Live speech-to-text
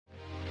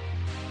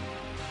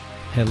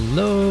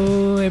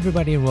Hello,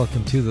 everybody, and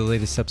welcome to the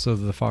latest episode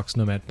of the Fox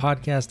Nomad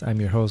podcast.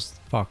 I'm your host,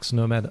 Fox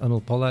Nomad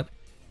Anil Polat.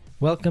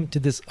 Welcome to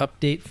this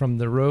update from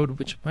the road,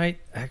 which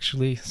might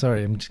actually,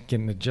 sorry, I'm just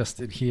getting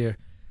adjusted here,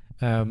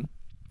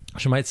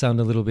 which might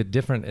sound a little bit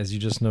different, as you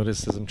just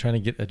noticed, as I'm trying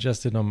to get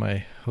adjusted on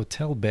my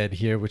hotel bed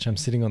here, which I'm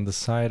sitting on the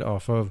side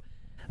off of.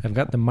 I've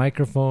got the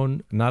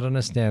microphone not on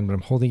a stand, but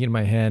I'm holding it in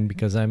my hand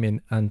because I'm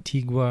in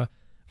Antigua,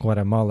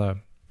 Guatemala.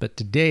 But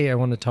today I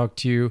want to talk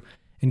to you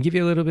and give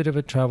you a little bit of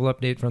a travel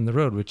update from the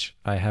road, which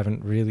I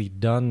haven't really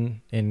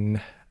done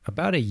in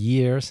about a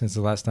year since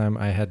the last time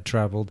I had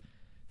traveled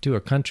to a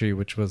country,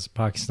 which was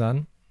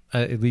Pakistan.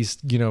 At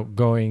least,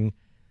 going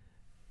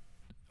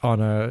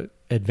on a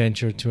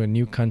adventure to a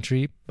new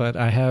country. But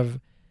I have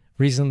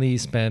recently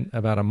spent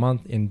about a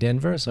month in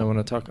Denver, so I want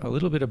to talk a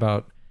little bit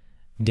about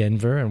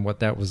Denver and what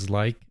that was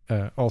like.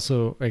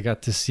 Also, I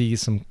got to see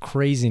some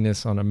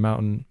craziness on a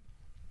mountain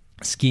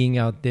skiing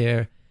out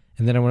there.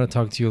 And then I want to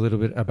talk to you a little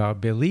bit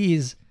about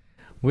Belize,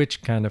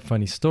 which kind of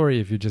funny story.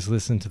 If you just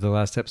listened to the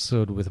last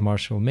episode with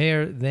Marshall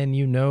Mayer, then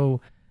you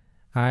know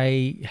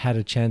I had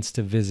a chance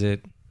to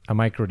visit a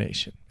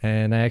micronation.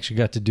 And I actually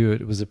got to do it.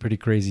 It was a pretty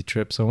crazy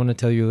trip. So I want to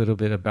tell you a little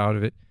bit about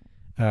it.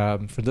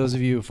 For those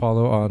of you who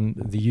follow on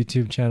the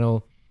YouTube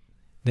channel,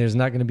 there's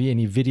not going to be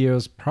any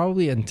videos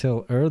probably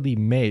until early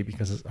May,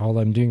 because all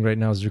I'm doing right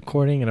now is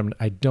recording and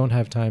I don't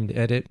have time to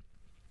edit.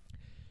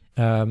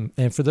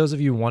 And for those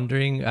of you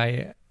wondering,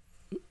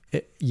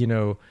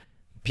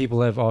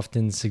 people have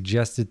often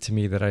suggested to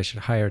me that I should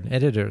hire an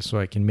editor so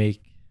I can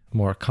make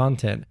more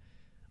content.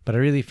 But I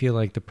really feel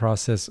like the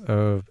process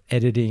of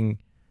editing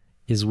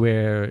is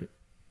where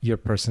your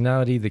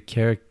personality, the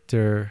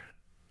character,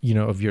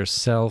 of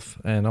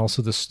yourself, and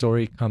also the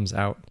story comes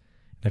out.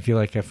 I feel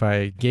like if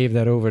I gave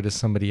that over to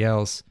somebody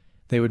else,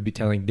 they would be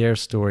telling their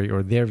story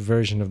or their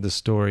version of the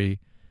story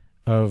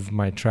of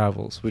my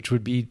travels, which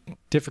would be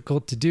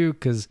difficult to do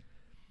because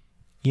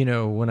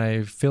when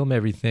I film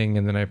everything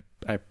and then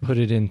I put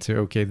it into,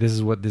 okay, this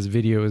is what this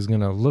video is going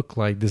to look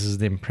like. This is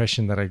the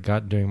impression that I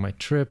got during my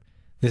trip.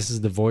 This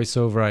is the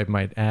voiceover I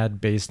might add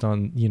based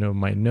on,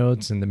 my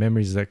notes and the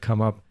memories that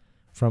come up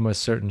from a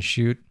certain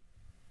shoot,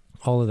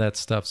 all of that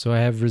stuff. So I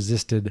have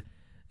resisted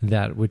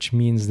that, which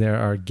means there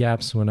are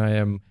gaps when I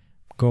am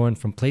going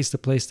from place to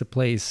place to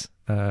place.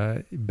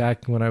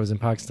 Back when I was in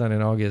Pakistan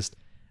in August,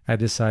 I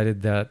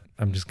decided that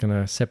I'm just going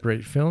to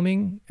separate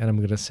filming and I'm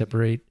going to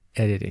separate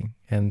editing.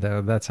 And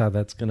that's how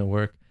that's going to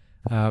work.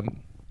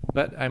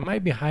 But I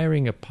might be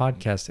hiring a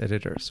podcast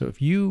editor. So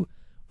if you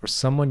or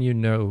someone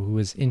who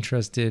is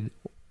interested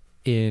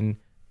in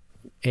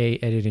A,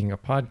 editing a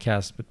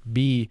podcast, but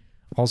B,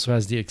 also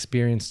has the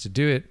experience to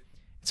do it,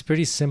 it's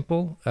pretty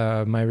simple.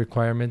 My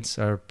requirements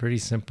are pretty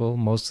simple.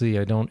 Mostly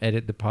I don't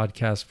edit the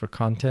podcast for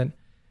content.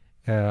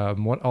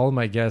 All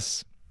my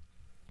guests,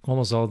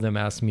 almost all of them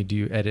ask me, do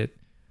you edit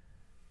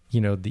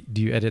do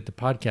you edit the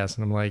podcast?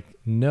 And I'm like,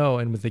 no.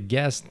 And with a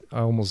guest, I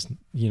almost,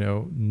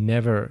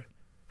 never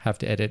have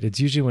to edit. It's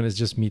usually when it's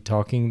just me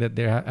talking that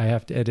I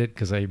have to edit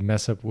because I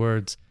mess up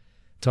words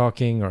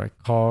talking, or I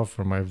cough,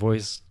 or my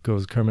voice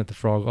goes Kermit the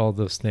Frog, all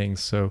those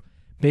things. So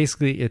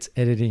basically it's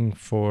editing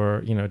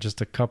for,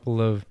 just a couple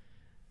of,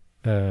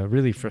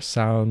 really for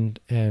sound,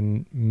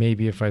 and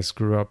maybe if I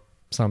screw up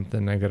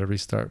something, I got to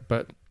restart.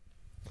 But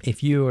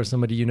if you or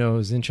somebody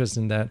is interested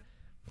in that,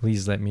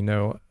 please let me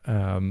know.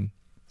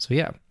 So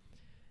yeah.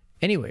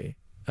 Anyway,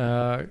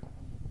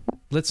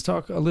 let's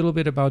talk a little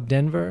bit about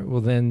Denver.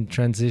 We'll then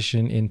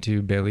transition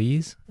into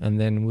Belize, and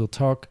then we'll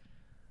talk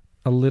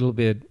a little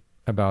bit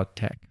about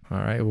tech. All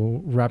right, we'll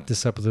wrap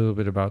this up a little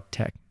bit about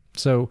tech.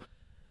 So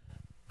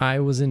I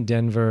was in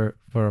Denver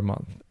for a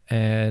month,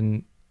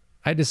 and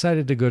I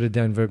decided to go to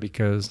Denver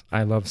because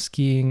I love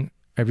skiing.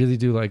 I really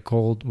do like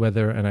cold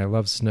weather, and I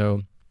love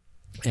snow.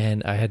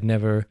 And I had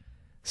never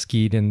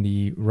skied in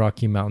the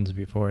Rocky Mountains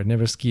before. I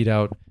never skied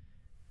out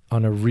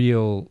on a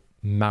real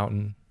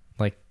mountain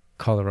like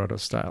Colorado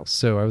style.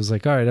 So I was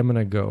like, all right, I'm going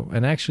to go.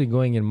 And actually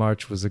going in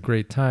March was a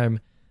great time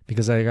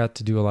because I got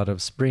to do a lot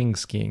of spring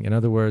skiing. In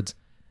other words,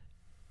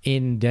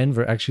 in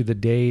Denver, actually the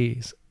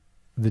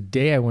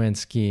day I went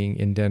skiing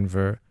in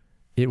Denver,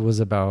 it was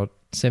about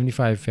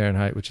 75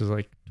 Fahrenheit, which is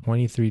like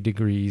 23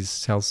 degrees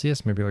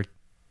Celsius, maybe like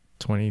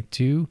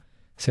 22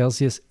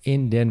 Celsius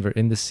in Denver,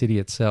 in the city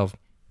itself.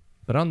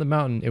 But on the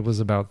mountain, it was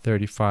about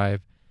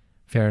 35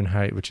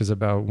 Fahrenheit, which is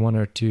about 1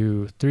 or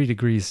 2, 3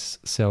 degrees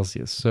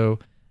Celsius. So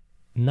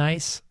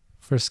nice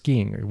for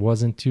skiing. It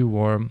wasn't too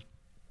warm.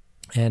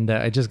 And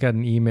I just got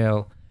an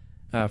email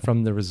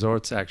from the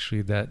resorts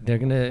actually that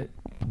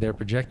they're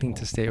projecting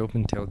to stay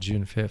open till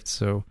June 5th.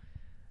 So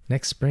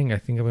next spring, I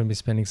think I'm going to be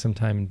spending some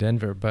time in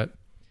Denver. But,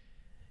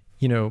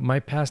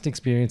 my past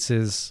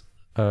experiences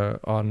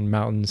on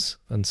mountains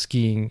and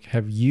skiing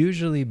have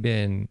usually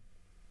been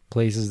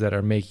places that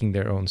are making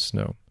their own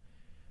snow.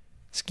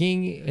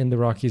 Skiing in the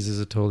Rockies is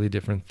a totally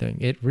different thing.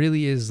 It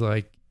really is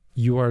like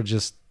you are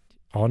just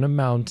on a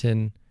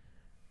mountain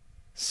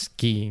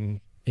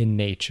skiing in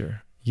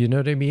nature. You know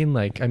what I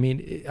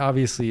mean?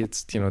 Obviously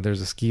it's,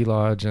 there's a ski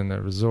lodge and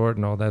a resort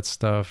and all that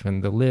stuff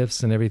and the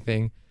lifts and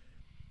everything.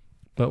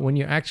 But when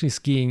you're actually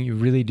skiing, you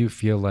really do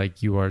feel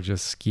like you are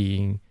just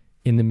skiing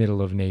in the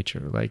middle of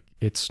nature. Like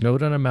it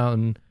snowed on a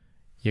mountain,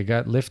 you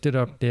got lifted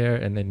up there,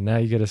 and then now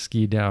you got to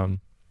ski down.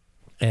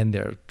 And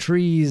there are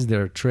trees,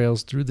 there are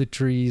trails through the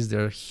trees,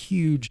 there are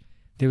huge.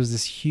 There was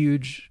this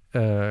huge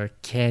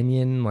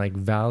canyon, like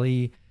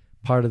valley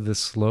part of the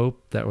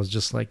slope that was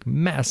just like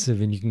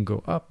massive, and you can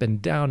go up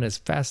and down as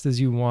fast as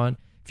you want.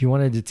 If you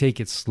wanted to take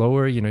it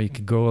slower, you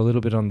could go a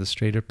little bit on the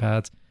straighter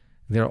paths.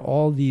 There are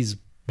all these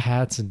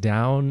paths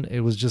down. It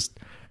was just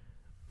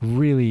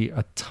really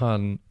a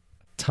ton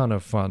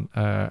of fun.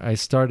 I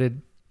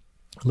started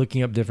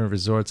looking up different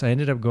resorts. I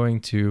ended up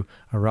going to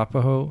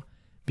Arapahoe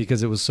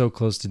because it was so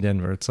close to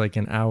Denver. It's like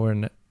an hour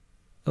and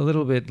a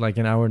little bit like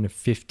an hour and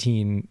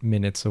 15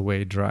 minutes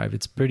away drive.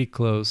 It's pretty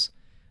close.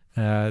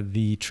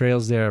 The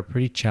trails there are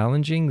pretty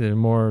challenging. They're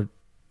more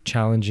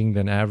challenging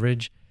than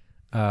average.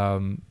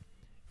 And,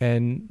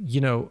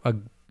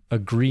 a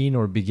green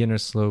or beginner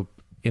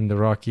slope in the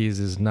Rockies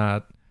is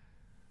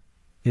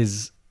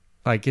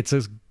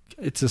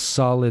a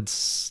solid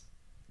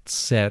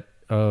set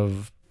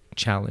of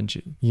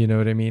challenging. You know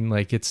what I mean?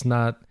 Like it's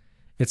not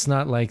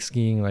like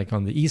skiing like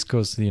on the East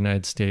Coast of the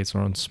United States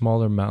or on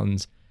smaller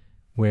mountains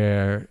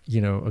where,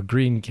 a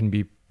green can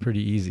be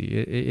pretty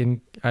easy.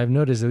 I've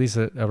noticed, at least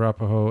at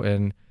Arapahoe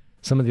and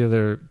some of the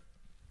other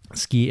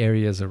ski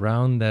areas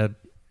around, that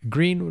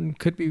green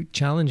could be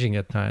challenging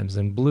at times,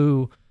 and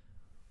blue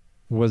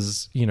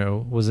was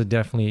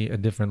definitely a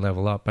different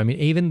level up. I mean,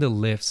 even the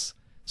lifts.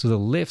 So the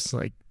lifts,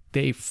 like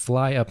they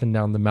fly up and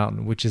down the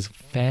mountain, which is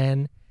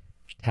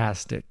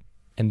fantastic.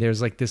 And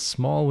there's like this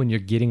small when you're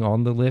getting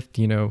on the lift,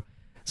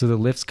 so the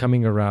lift's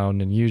coming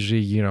around, and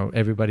usually,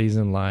 everybody's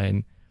in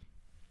line,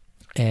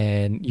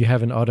 and you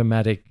have an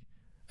automatic,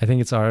 I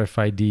think it's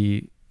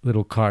RFID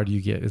little card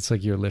you get. It's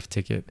like your lift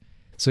ticket.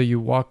 So you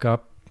walk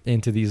up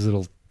into these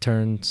little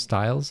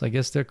turnstiles, I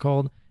guess they're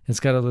called. It's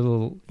got a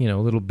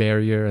little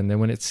barrier, and then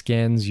when it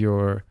scans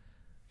your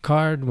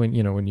card, when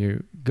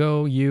you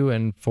go, you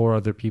and 4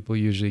 other people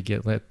usually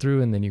get let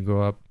through, and then you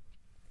go up,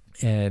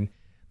 and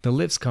the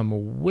lifts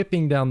come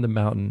whipping down the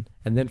mountain,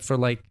 and then for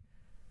like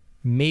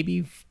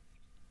maybe,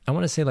 I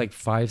want to say like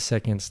 5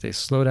 seconds, they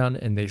slow down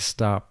and they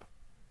stop,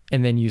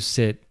 and then you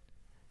sit,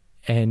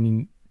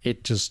 and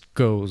it just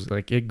goes,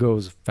 like it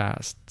goes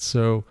fast.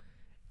 So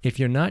if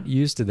you're not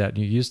used to that,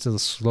 you're used to the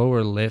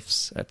slower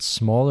lifts at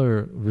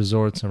smaller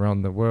resorts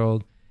around the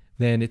world,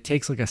 then it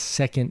takes like a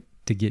second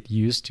to get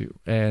used to.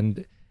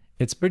 And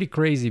it's pretty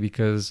crazy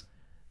because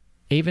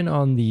even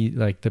on the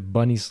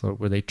bunny slope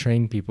where they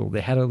train people,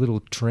 they had a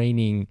little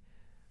training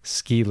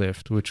ski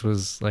lift, which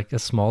was like a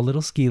small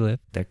little ski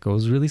lift that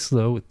goes really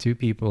slow with 2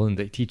 people, and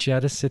they teach you how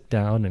to sit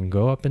down and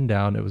go up and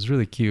down. It was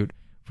really cute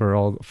for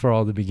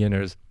all the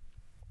beginners,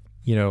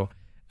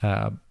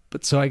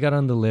 but so I got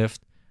on the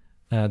lift.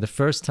 The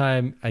first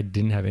time I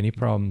didn't have any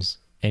problems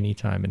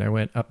anytime, and I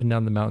went up and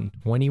down the mountain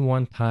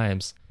 21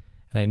 times.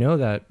 And I know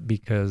that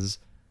because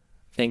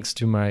thanks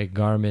to my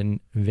Garmin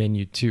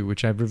Venue 2,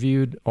 which I've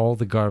reviewed all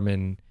the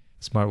Garmin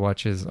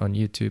smartwatches on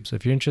YouTube. So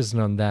if you're interested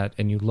on that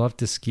and you love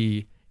to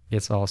ski,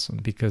 it's awesome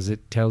because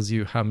it tells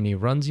you how many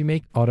runs you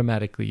make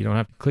automatically. You don't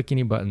have to click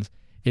any buttons.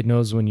 It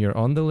knows when you're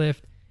on the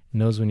lift, it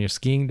knows when you're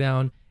skiing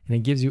down, and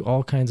it gives you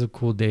all kinds of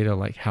cool data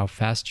like how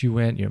fast you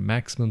went, your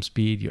maximum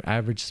speed, your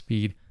average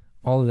speed,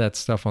 all of that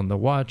stuff on the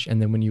watch.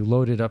 And then when you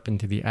load it up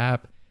into the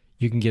app,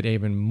 you can get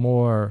even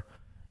more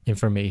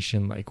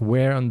information like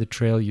where on the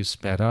trail you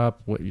sped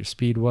up, what your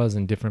speed was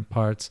in different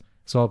parts.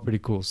 It's all pretty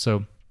cool.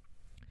 So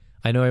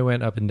I know I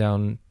went up and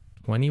down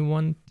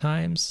 21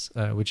 times,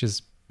 which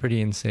is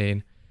pretty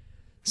insane.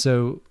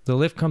 So the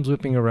lift comes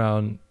whipping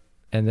around,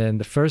 and then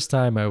the first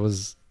time I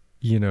was,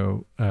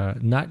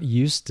 not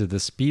used to the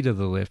speed of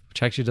the lift,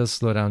 which actually does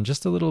slow down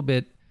just a little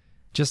bit,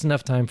 just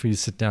enough time for you to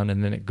sit down,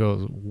 and then it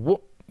goes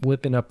whoop,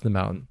 whipping up the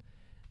mountain.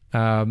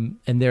 And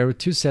there were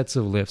 2 sets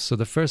of lifts. So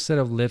the first set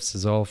of lifts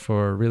is all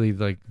for really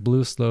like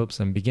blue slopes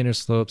and beginner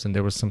slopes, and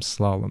there were some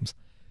slaloms.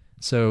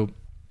 So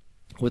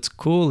what's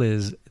cool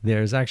is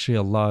there's actually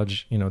a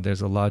lodge,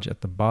 there's a lodge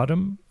at the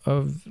bottom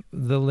of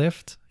the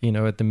lift,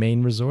 at the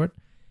main resort.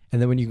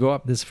 And then when you go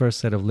up this first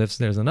set of lifts,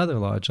 there's another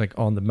lodge like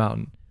on the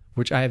mountain,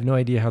 which I have no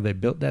idea how they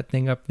built that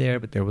thing up there,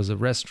 but there was a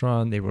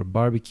restaurant, they were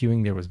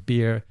barbecuing, there was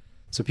beer.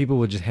 So people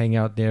would just hang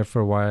out there for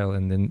a while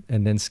and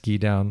then ski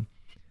down.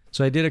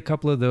 So I did a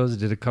couple of those. I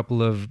did a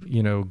couple of,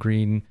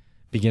 green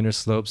beginner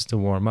slopes to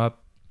warm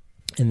up.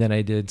 And then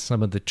I did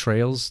some of the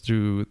trails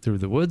through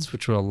the woods,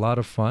 which were a lot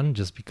of fun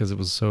just because it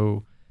was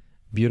so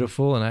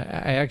beautiful. And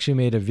I actually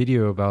made a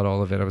video about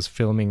all of it. I was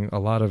filming a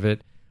lot of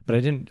it, but I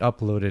didn't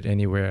upload it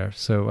anywhere.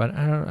 So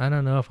I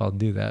don't know if I'll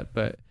do that.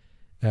 But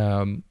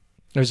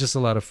it was just a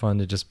lot of fun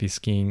to just be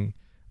skiing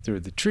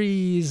through the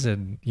trees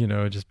and,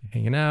 just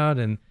hanging out.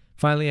 And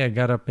finally, I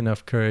got up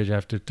enough courage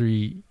after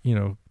 3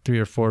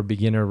 or 4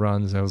 beginner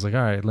runs. I was like,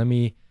 all right, let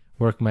me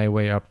work my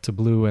way up to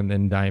blue and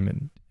then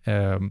diamond.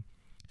 And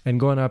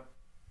going up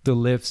the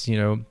lifts,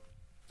 when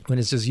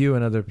it's just you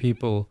and other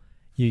people,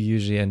 you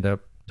usually end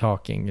up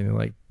talking,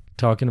 like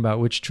talking about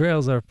which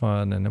trails are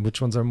fun and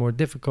which ones are more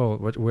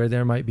difficult, where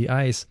there might be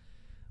ice,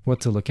 what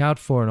to look out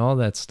for, and all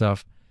that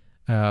stuff.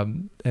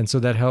 And so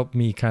that helped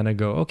me kind of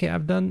go, okay,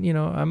 I've done,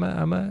 I'm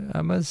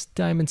a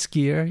diamond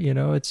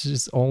skier, it's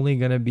just only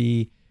going to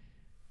be,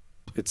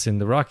 it's in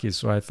the Rockies.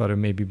 So I thought it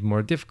may be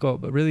more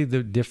difficult, but really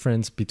the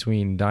difference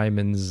between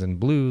diamonds and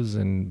blues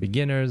and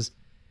beginners,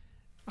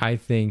 I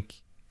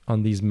think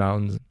on these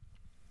mountains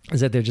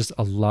is that they're just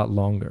a lot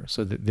longer.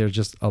 So that they're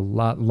just a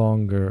lot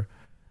longer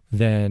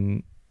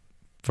than,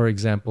 for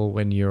example,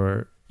 when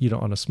you're,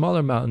 on a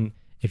smaller mountain,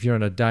 if you're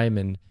on a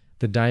diamond,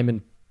 the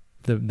diamond,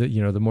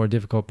 the more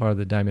difficult part of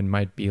the diamond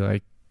might be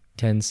like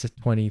 10,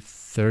 20,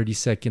 30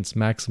 seconds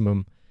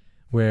maximum,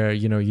 where,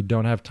 you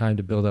don't have time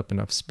to build up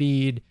enough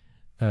speed.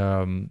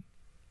 And,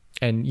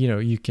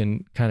 you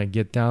can kind of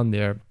get down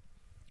there.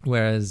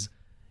 Whereas,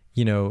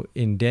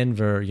 in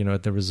Denver,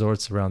 at the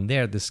resorts around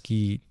there, the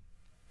ski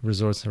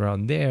resorts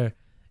around there,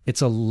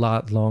 it's a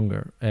lot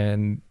longer.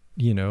 And,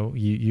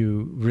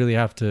 you really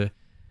have to,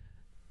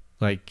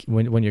 like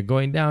when you're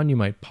going down, you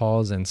might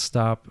pause and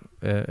stop,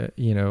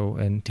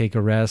 and take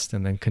a rest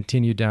and then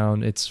continue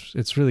down.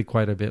 It's really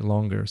quite a bit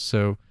longer.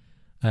 So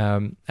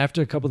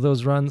after a couple of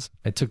those runs,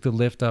 I took the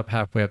lift up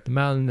halfway up the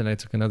mountain. Then I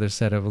took another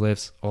set of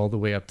lifts all the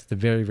way up to the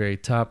very, very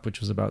top, which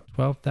was about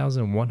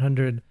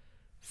 12,100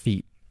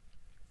 feet.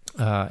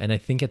 And I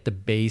think at the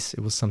base,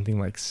 it was something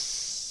like,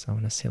 I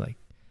want to say like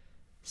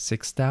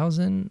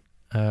 6,000,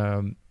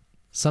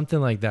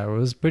 something like that. It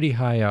was pretty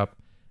high up,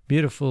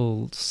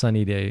 beautiful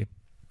sunny day.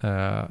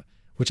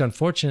 Which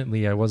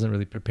unfortunately I wasn't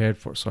really prepared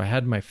for. So I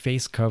had my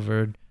face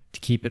covered to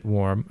keep it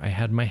warm. I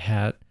had my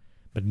hat,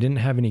 but didn't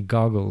have any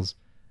goggles.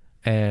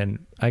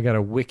 And I got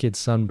a wicked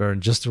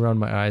sunburn just around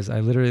my eyes. I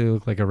literally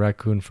looked like a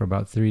raccoon for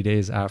about 3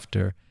 days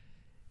after.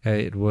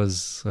 It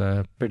was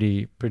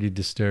pretty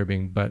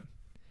disturbing. But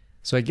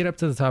so I get up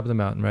to the top of the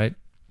mountain, right?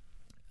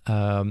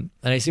 And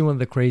I see one of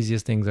the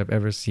craziest things I've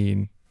ever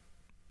seen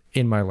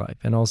in my life,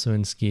 and also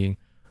in skiing,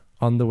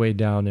 on the way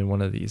down in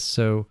one of these.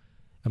 So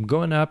I'm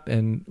going up,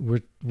 and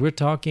we're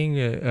talking.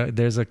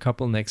 There's a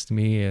couple next to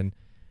me,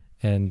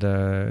 and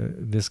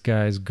this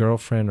guy's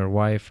girlfriend or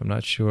wife, I'm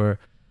not sure.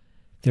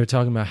 They were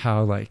talking about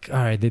how, like,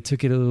 all right, they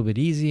took it a little bit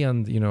easy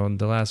on on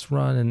the last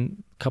run,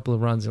 and a couple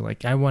of runs. They're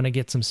like, I want to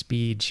get some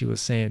speed. She was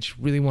saying she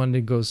really wanted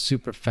to go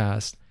super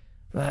fast,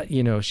 but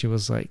she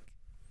was like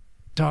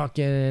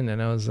talking,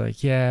 and I was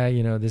like, yeah,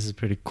 this is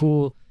pretty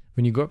cool.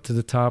 When you go up to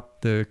the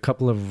top, the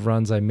couple of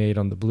runs I made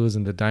on the blues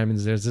and the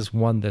diamonds, there's this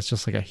one that's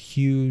just like a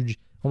huge.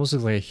 Almost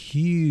looks like a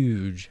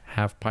huge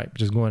half pipe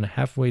just going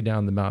halfway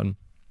down the mountain.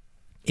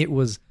 It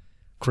was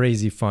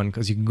crazy fun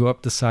because you can go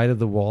up the side of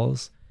the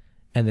walls,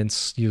 and then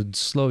you'd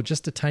slow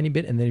just a tiny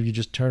bit, and then if you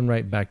just turn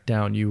right back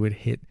down, you would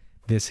hit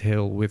this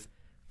hill with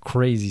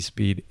crazy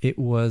speed. It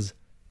was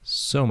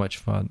so much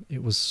fun.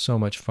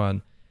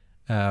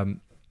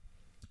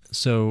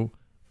 So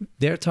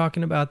they're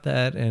talking about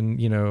that, and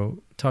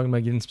talking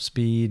about getting some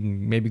speed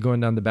and maybe going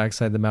down the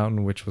backside of the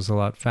mountain, which was a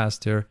lot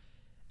faster.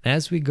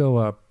 As we go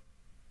up,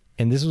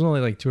 and this was only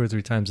like 2 or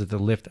 3 times that the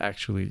lift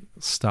actually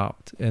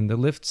stopped. And the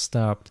lift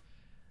stopped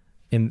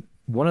in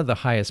one of the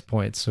highest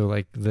points. So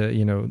like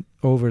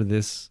over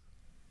this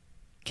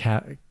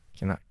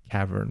not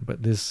cavern,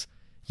 but this,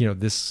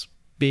 this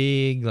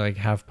big like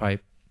half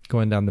pipe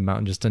going down the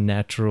mountain, just a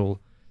natural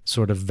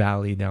sort of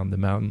valley down the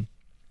mountain.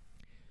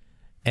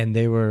 And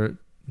they were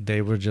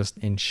just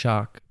in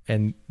shock.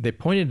 And they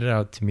pointed it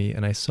out to me,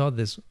 and I saw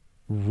this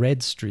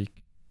red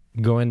streak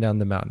going down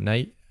the mountain.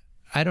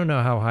 I don't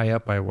know how high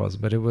up I was,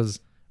 but it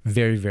was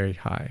very, very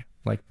high.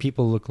 Like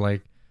people look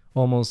like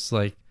almost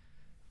like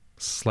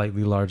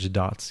slightly large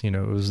dots. It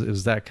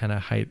was that kind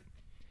of height.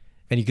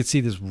 And you could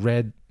see this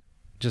red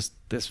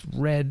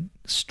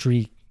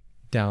streak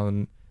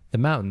down the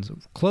mountains,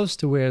 close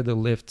to where the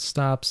lift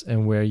stops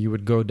and where you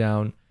would go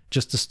down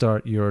just to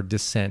start your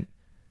descent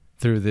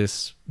through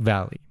this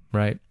valley,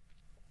 right?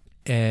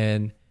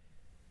 And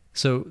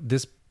so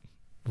this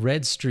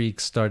red streak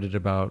started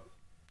about,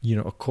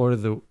 a quarter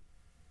of the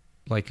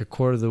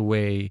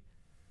way,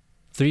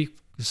 three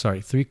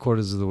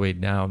quarters of the way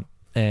down.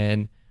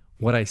 And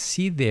what I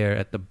see there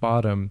at the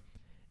bottom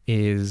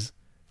is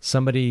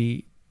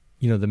somebody,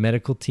 the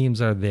medical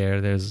teams are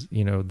there. There's,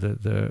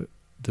 the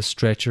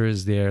stretcher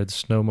is there, the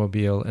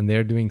snowmobile, and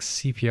they're doing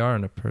CPR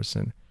on a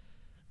person.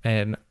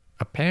 And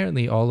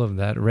apparently all of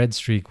that red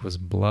streak was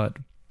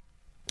blood.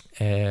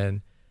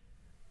 And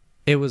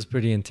it was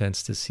pretty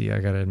intense to see, I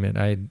gotta admit.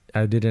 I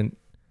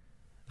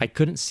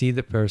couldn't see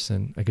the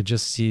person. I could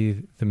just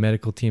see the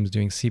medical teams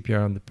doing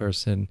CPR on the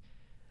person.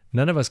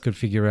 None of us could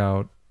figure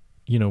out,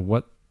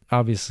 what,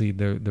 obviously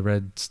the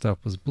red stuff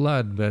was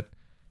blood, but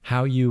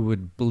how you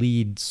would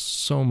bleed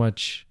so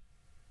much,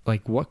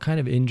 like what kind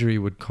of injury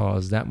would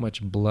cause that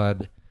much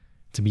blood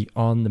to be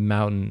on the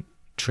mountain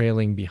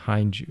trailing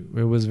behind you.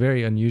 It was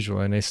very unusual.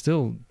 And I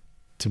still,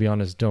 to be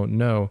honest, don't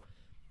know.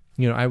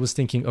 I was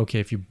thinking, okay,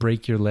 if you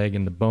break your leg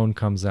and the bone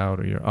comes out,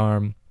 or your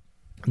arm,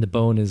 and the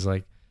bone is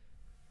like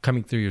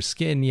coming through your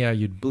skin, yeah,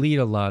 you'd bleed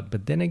a lot.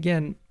 But then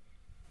again,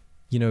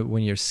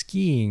 when you're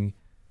skiing,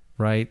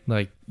 right?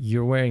 Like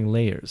you're wearing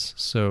layers.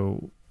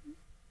 So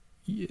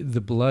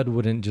the blood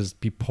wouldn't just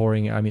be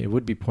pouring. I mean, it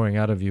would be pouring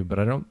out of you, but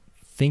I don't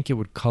think it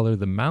would color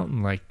the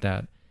mountain like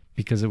that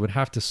because it would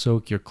have to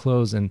soak your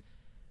clothes. And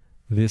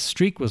this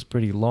streak was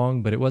pretty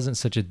long, but it wasn't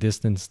such a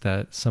distance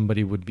that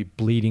somebody would be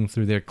bleeding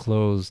through their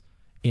clothes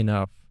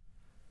enough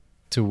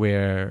to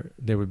where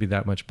there would be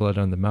that much blood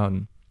on the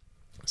mountain.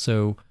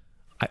 So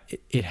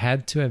it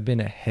had to have been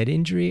a head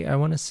injury, I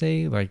want to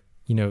say, like,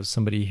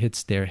 somebody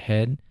hits their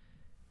head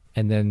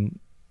and then,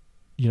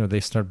 they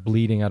start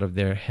bleeding out of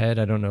their head.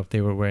 I don't know if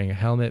they were wearing a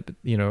helmet, but,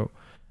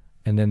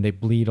 and then they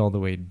bleed all the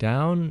way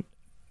down.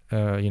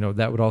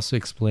 That would also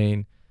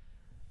explain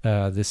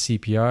the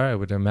CPR. I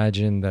would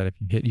imagine that if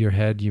you hit your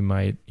head,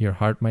 your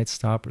heart might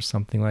stop or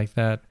something like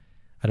that.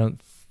 I don't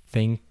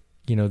think,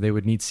 they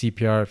would need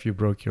CPR if you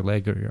broke your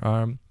leg or your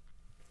arm.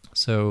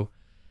 So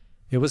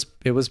it was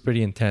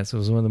pretty intense. It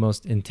was one of the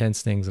most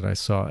intense things that I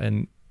saw.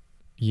 And,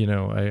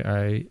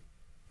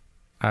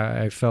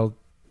 I felt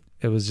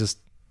it was just,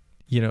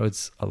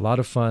 it's a lot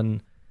of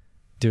fun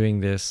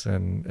doing this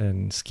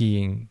and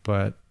skiing,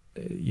 but,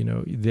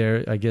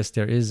 I guess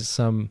there is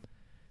an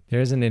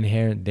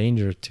inherent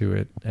danger to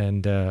it.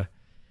 And,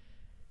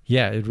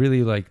 it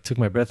really like took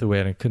my breath away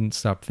and I couldn't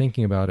stop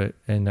thinking about it.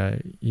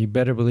 And you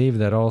better believe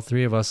that all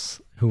three of us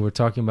who were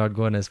talking about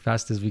going as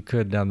fast as we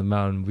could down the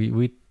mountain,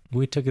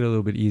 we took it a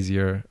little bit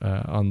easier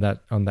on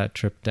that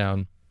trip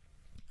down.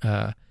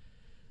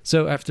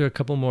 So after a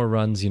couple more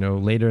runs,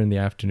 later in the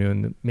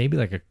afternoon, maybe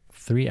like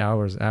 3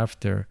 hours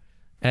after,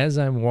 as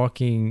I'm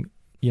walking,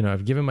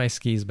 I've given my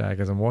skis back.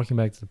 As I'm walking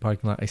back to the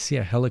parking lot, I see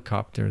a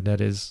helicopter that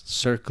is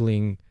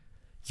circling,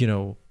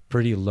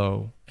 pretty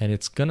low, and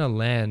it's gonna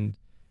land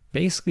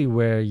basically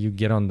where you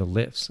get on the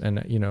lifts. And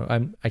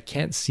I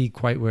can't see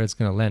quite where it's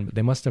gonna land, but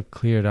they must have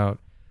cleared out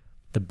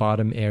the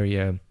bottom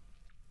area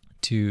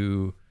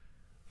to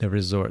the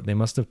resort. They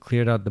must have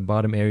cleared out the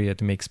bottom area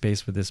to make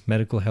space for this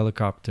medical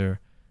helicopter,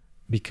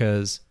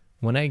 because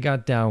when I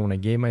got down, when I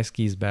gave my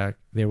skis back,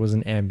 there was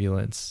an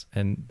ambulance,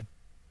 and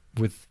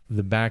with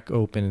the back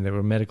open, and there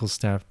were medical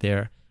staff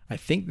there. I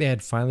think they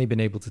had finally been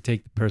able to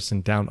take the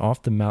person down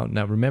off the mountain.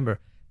 Now remember,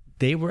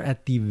 they were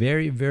at the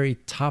very, very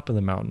top of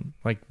the mountain,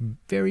 like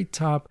very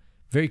top,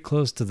 very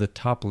close to the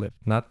top lift.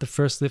 Not the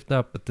first lift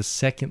up, but the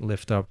second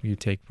lift up you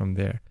take from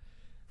there.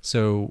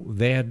 So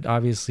they had,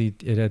 obviously,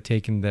 it had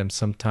taken them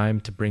some time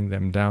to bring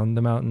them down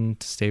the mountain,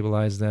 to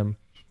stabilize them.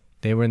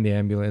 They were in the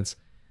ambulance.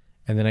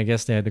 And then I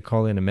guess they had to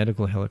call in a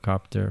medical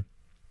helicopter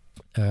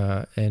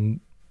and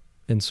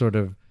sort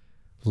of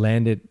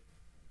land it,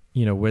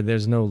 where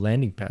there's no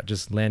landing pad.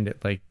 Just land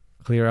it, like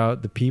clear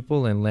out the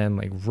people and land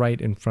like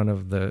right in front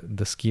of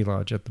the ski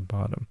lodge at the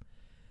bottom.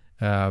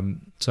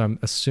 So I'm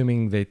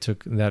assuming they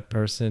took that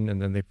person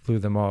and then they flew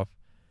them off.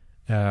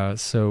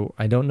 So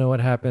I don't know what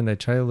happened. I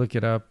tried to look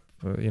it up,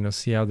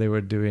 see how they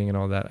were doing and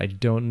all that. I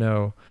don't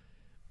know.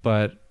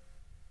 But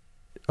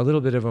a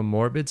little bit of a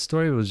morbid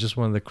story. It was just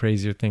one of the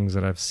crazier things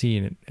that I've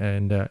seen.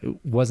 And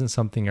it wasn't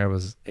something I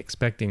was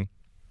expecting,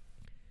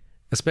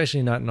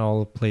 especially not in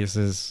all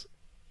places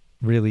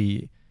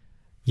really,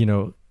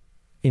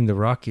 in the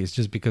Rockies,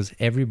 just because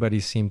everybody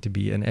seemed to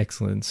be an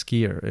excellent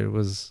skier. It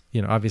was,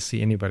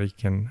 obviously anybody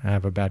can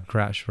have a bad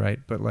crash, right?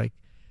 But like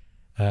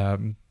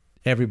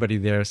everybody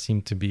there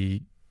seemed to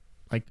be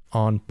like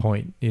on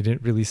point. You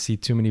didn't really see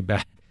too many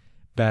bad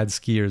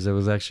skiers. I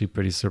was actually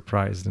pretty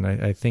surprised. And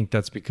I think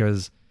that's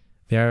because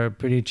they are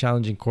pretty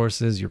challenging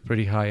courses. You're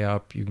pretty high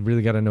up. You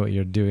really got to know what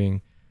you're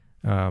doing,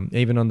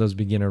 even on those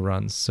beginner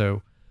runs.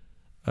 So,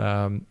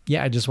 I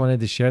just wanted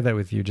to share that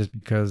with you just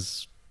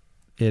because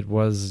it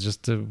was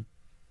just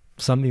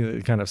something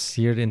that kind of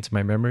seared into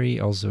my memory.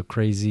 Also a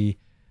crazy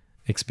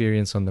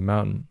experience on the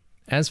mountain.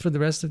 As for the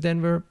rest of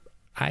Denver,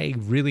 I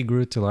really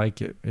grew to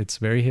like it. It's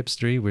very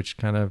hipstery, which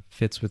kind of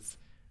fits with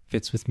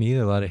me.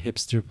 A lot of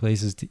hipster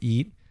places to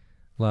eat,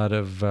 a lot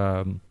of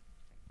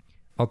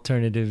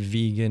alternative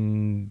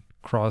vegan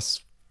cross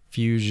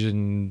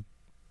fusion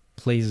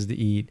places to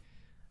eat.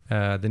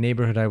 The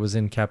neighborhood I was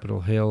in,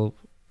 Capitol Hill,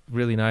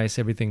 really nice.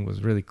 Everything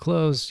was really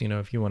close.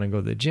 If you want to go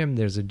to the gym,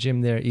 there's a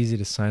gym there, easy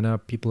to sign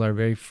up. People are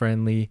very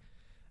friendly.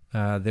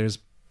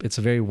 It's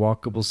a very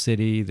walkable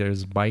city.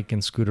 There's bike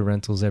and scooter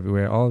rentals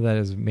everywhere. All of that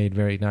is made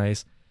very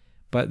nice.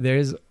 But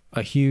there's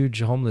a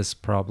huge homeless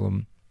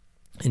problem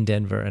in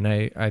Denver. And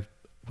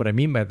what I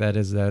mean by that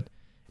is that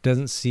it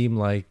doesn't seem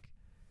like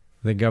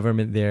the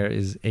government there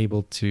is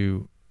able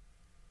to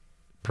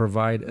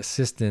provide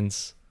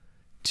assistance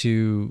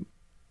to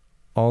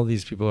all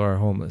these people who are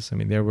homeless. I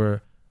mean, there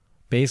were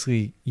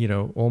basically,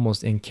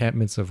 almost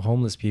encampments of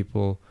homeless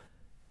people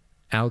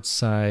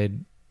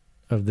outside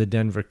of the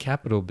Denver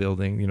Capitol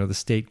building, the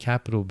state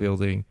Capitol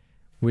building,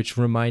 which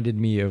reminded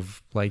me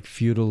of like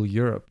feudal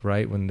Europe,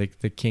 right? When the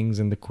kings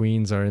and the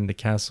queens are in the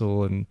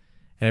castle and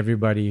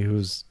everybody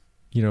who's,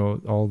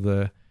 all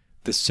the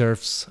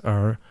serfs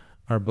are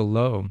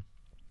below.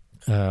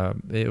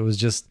 It was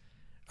just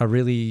a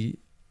really,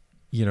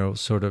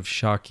 sort of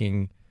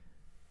shocking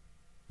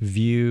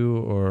view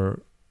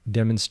or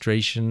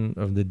demonstration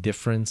of the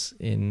difference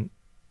in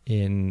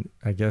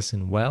I guess,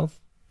 in wealth.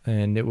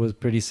 And it was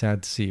pretty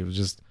sad to see. It was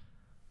just,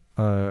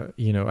 I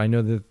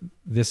know that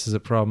this is a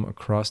problem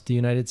across the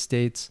United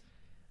States.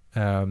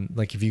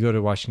 Like if you go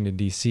to Washington,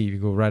 D.C., you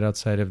go right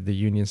outside of the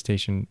Union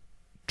Station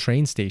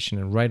train station,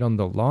 and right on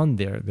the lawn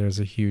there's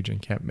a huge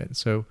encampment.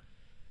 So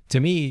to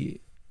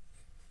me,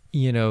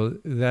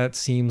 that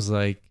seems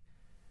like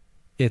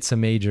it's a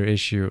major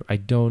issue. I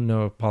don't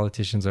know if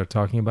politicians are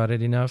talking about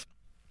it enough,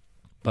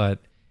 but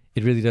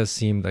it really does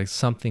seem like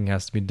something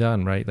has to be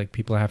done, right? Like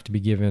people have to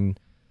be given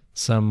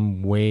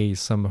some way,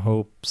 some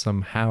hope,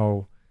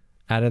 somehow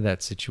out of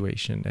that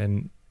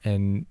situation.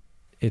 And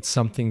it's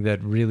something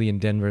that really in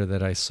Denver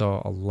that I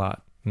saw a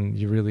lot, and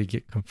you really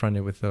get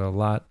confronted with it a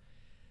lot.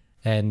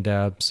 And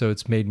so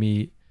it's made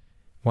me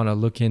want to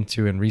look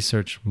into and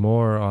research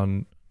more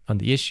on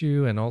the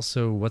issue, and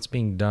also what's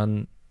being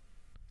done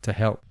to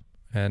help.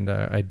 And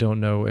I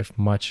don't know if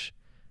much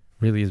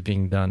really is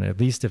being done. At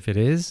least if it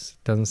is,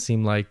 it doesn't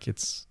seem like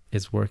it's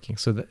working.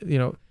 So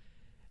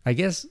I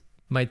guess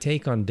my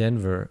take on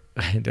Denver,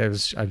 and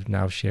I've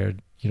now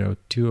shared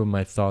two of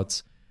my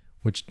thoughts,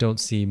 which don't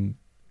seem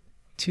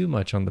too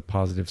much on the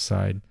positive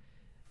side.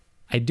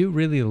 I did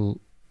really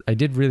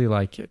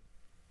like it.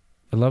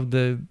 I love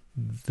the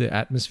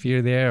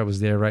atmosphere there. I was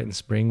there right in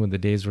spring when the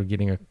days were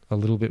getting a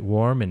little bit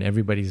warm, and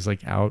everybody's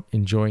like out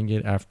enjoying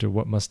it after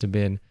what must have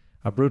been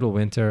a brutal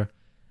winter.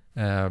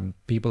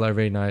 People are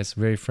very nice,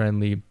 very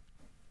friendly.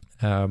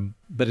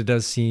 But it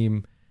does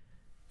seem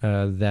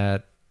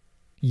that,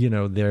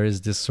 there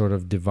is this sort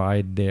of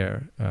divide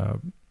there.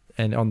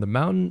 And on the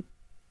mountain,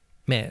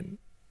 man,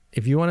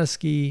 if you want to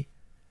ski,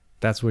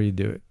 that's where you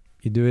do it.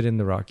 You do it in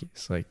the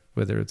Rockies, like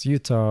whether it's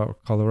Utah or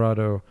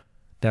Colorado,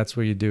 that's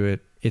where you do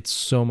it. It's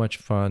so much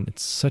fun.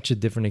 It's such a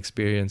different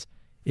experience.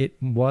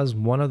 It was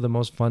one of the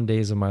most fun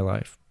days of my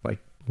life. Like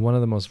one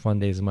of the most fun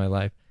days of my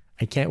life.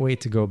 I can't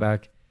wait to go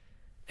back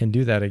and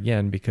do that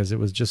again because it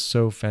was just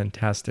so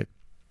fantastic.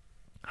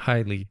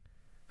 Highly,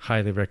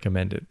 highly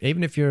recommended.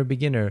 Even if you're a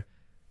beginner,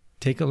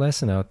 take a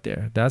lesson out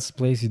there. That's the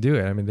place you do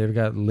it. I mean, they've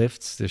got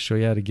lifts to show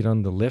you how to get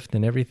on the lift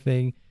and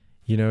everything.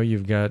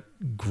 You've got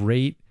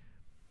great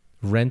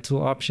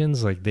rental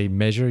options. Like they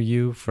measure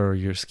you for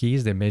your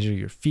skis. They measure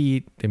your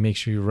feet. They make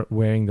sure you're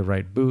wearing the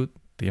right boot.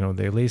 They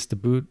lace the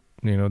boot.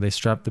 They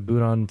strap the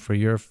boot on for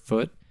your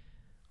foot.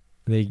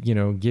 They,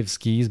 give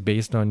skis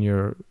based on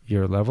your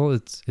level.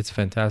 It's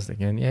fantastic.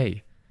 And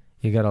hey,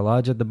 you got a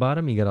lodge at the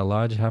bottom. You got a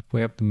lodge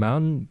halfway up the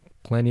mountain.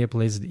 Plenty of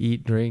places to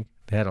eat, drink.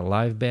 They had a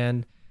live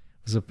band.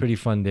 It was a pretty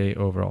fun day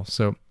overall.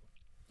 So,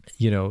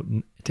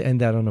 to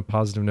end that on a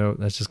positive note,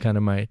 that's just kind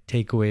of my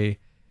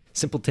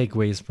simple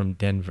takeaways from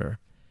Denver.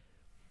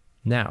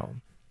 Now,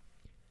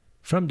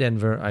 from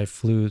Denver, I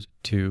flew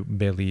to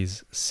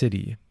Belize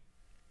City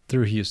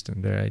through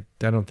Houston. I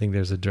don't think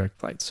there's a direct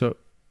flight. So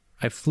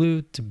I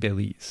flew to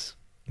Belize.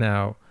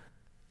 Now,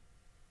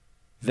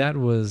 that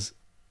was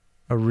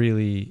a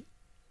really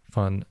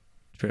fun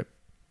trip.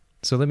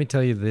 So let me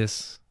tell you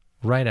this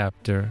right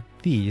after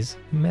these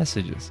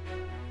messages.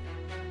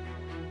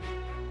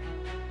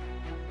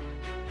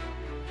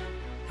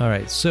 All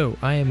right, so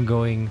I am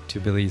going to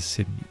Belize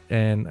City,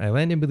 and I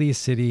land in Belize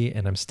City,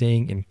 and I'm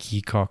staying in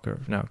Key Cocker.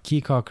 Now,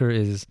 Key Cocker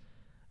is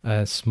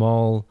a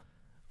small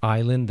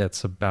island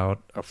that's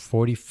about a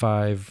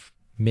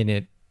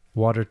 45-minute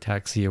water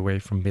taxi away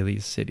from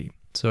Belize City.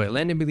 So I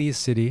land in Belize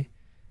City,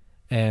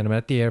 and I'm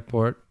at the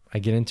airport. I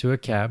get into a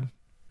cab,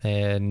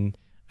 and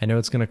I know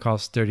it's going to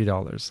cost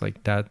 $30,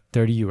 like that,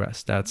 30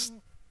 US. That's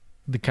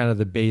the kind of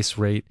the base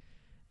rate.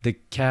 The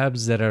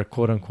cabs that are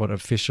quote-unquote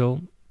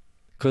official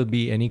could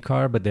be any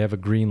car, but they have a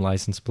green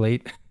license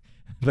plate.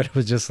 But it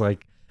was just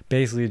like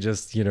basically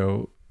just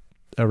a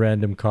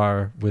random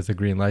car with a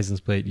green license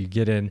plate. You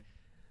get in,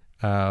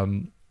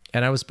 and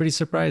I was pretty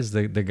surprised.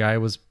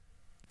 The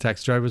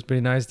taxi driver was pretty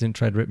nice, didn't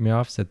try to rip me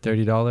off, said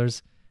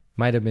 $30,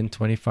 might have been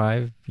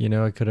 $25.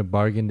 I could have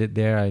bargained it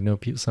there. I know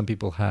some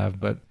people have,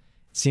 but it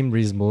seemed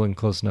reasonable and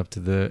close enough to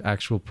the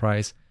actual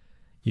price.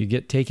 You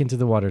get taken to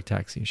the water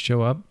taxi,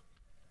 show up.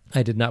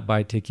 I did not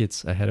buy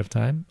tickets ahead of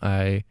time.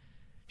 I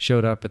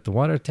showed up at the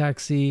water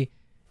taxi.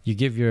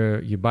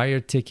 You buy your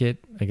ticket.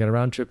 I got a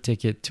round trip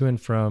ticket to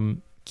and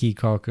from Key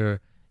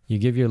Cocker. You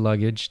give your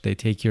luggage. They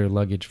take your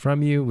luggage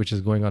from you, which is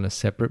going on a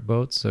separate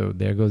boat. So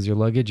there goes your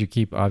luggage. You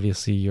keep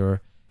obviously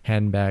your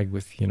handbag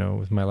with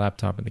my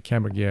laptop and the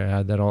camera gear. I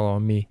had that all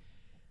on me,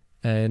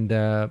 and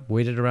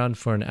waited around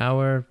for an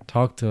hour.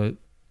 Talked to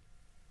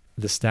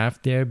the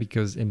staff there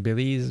because in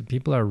Belize,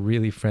 people are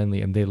really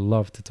friendly and they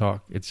love to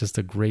talk. It's just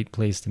a great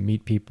place to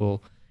meet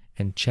people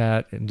and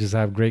chat and just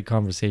have great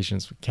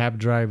conversations with cab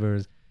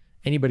drivers,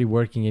 anybody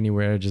working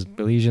anywhere. Just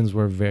Belizeans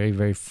were very,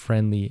 very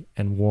friendly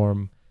and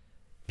warm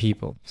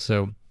people.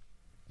 So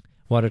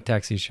water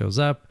taxi shows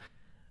up.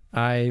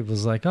 I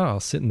was like, oh, I'll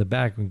sit in the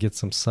back and get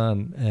some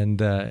sun.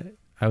 And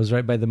I was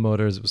right by the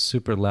motors. It was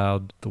super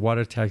loud. The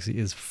water taxi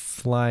is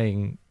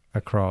flying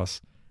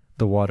across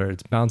the water.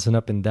 It's bouncing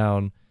up and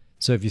down.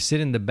 So if you sit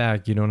in the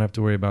back, you don't have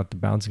to worry about the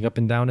bouncing up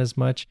and down as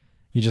much.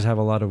 You just have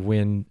a lot of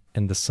wind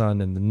and the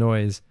sun and the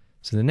noise.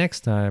 So the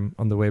next time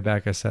on the way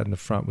back, I sat in the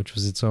front, which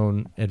was its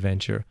own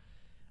adventure.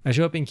 I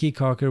show up in Key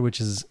Cocker,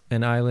 which is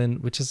an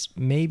island which is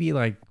maybe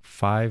like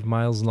 5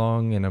 miles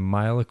long and a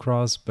mile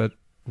across, but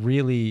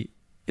really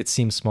it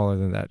seems smaller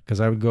than that because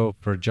I would go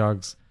for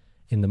jogs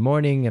in the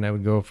morning and I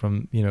would go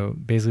from,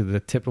 basically the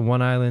tip of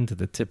one island to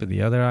the tip of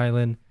the other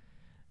island,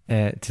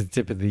 to the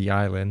tip of the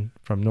island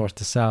from north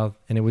to south.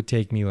 And it would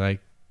take me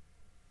like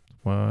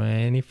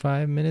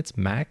 25 minutes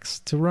max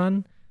to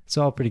run. It's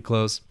all pretty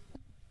close.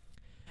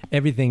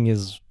 Everything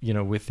is,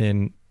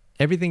 within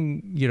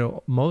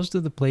everything, most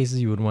of the places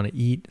you would want to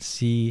eat,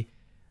 see,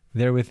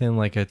 they're within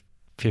like a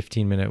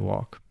 15-minute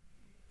walk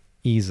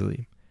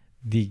easily.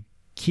 The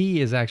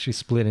Key is actually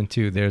split in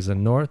two. There's a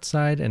north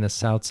side and a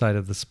south side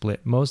of the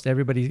split. Most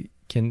everybody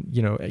can,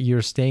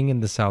 you're staying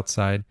in the south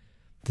side.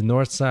 The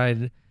north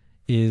side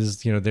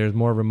is, there's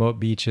more remote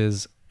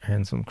beaches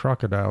and some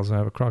crocodiles. I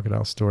have a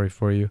crocodile story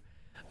for you.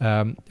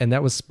 And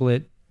that was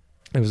split.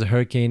 It was a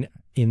hurricane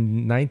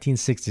in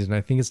 1960s, and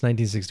I think it's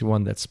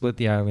 1961, that split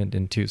the island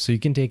in two. So you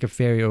can take a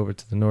ferry over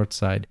to the north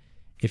side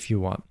if you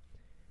want.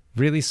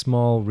 Really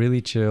small,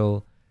 really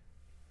chill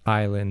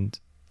island.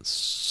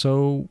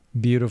 So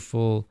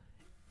beautiful.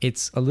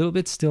 It's a little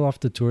bit still off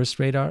the tourist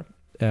radar.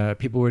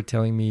 People were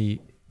telling me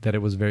that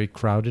it was very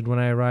crowded when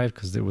I arrived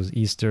because it was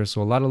Easter.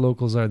 So a lot of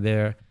locals are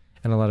there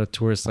and a lot of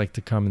tourists like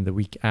to come in the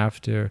week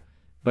after.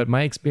 But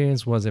my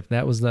experience was, if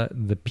that was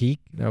the peak,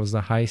 that was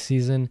the high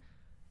season,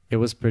 it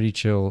was pretty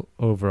chill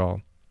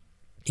overall.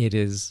 It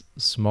is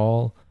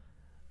small.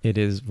 It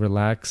is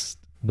relaxed.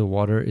 The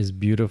water is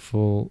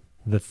beautiful.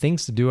 The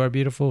things to do are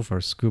beautiful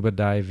for scuba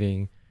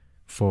diving,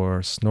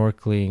 for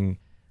snorkeling,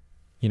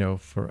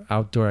 for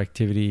outdoor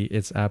activity.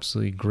 It's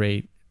absolutely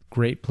great.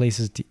 Great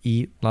places to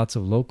eat. Lots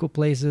of local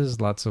places,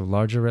 lots of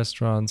larger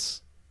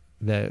restaurants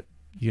that,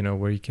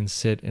 where you can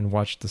sit and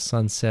watch the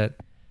sunset.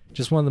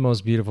 Just one of the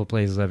most beautiful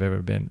places I've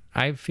ever been.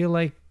 I feel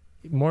like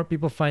more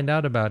people find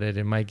out about it,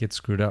 it might get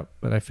screwed up,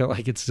 but I felt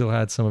like it still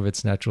had some of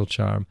its natural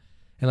charm.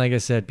 And like I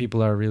said,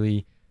 people are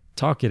really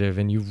talkative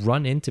and you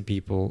run into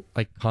people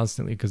like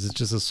constantly because it's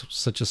just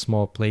such a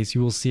small place.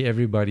 You will see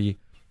everybody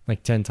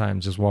like 10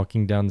 times just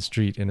walking down the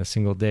street in a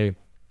single day.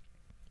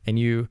 And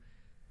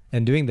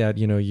doing that,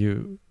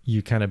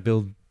 you kind of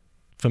build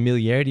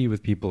familiarity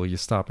with people. You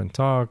stop and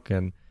talk,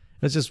 and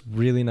it's just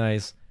really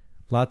nice.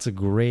 Lots of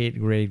great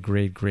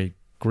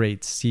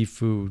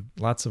seafood.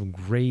 Lots of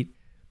great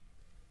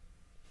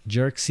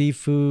jerk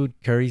seafood,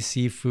 curry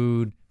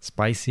seafood,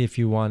 spicy if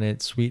you want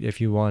it, sweet if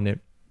you want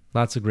it.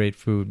 Lots of great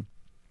food.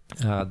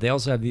 They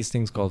also have these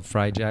things called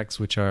fry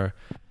jacks, which are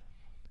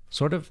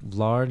sort of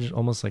large,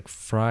 almost like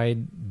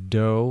fried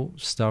dough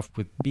stuffed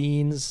with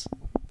beans,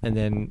 and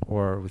then,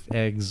 or with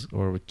eggs,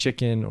 or with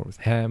chicken, or with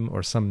ham,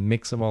 or some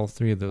mix of all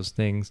three of those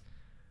things.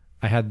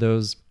 I had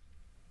those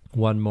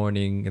one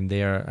morning, and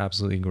they are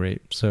absolutely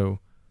great. So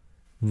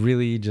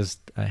really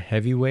just a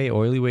heavy way,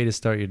 oily way to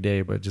start your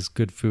day, but just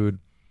good food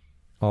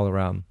all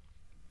around.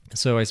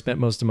 So I spent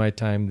most of my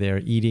time there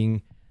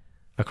eating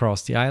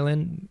across the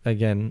island,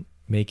 again,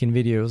 making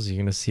videos. You're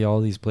going to see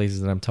all these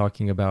places that I'm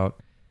talking about.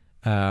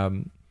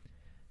 And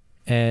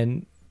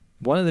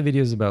one of the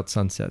videos is about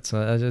sunsets. So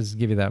I'll just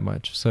give you that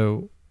much.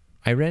 So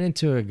I ran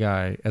into a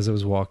guy as I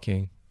was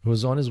walking who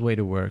was on his way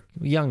to work,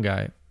 a young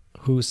guy,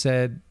 who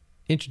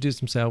introduced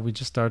himself. We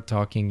just started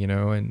talking,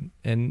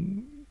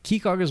 and Key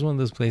Cocker is one of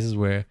those places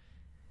where,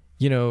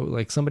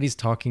 like somebody's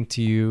talking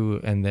to you,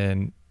 and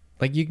then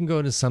like you can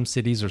go to some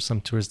cities or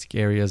some touristic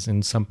areas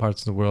in some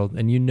parts of the world,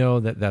 and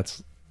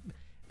that's,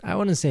 I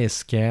wouldn't say a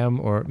scam,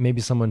 or maybe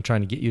someone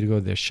trying to get you to go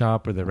to their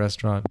shop or their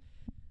restaurant.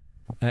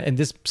 And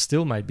this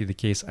still might be the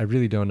case. I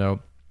really don't know.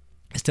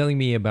 He's telling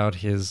me about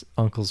his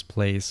uncle's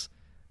place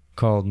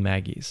called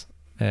Maggie's.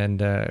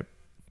 And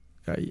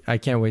I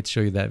can't wait to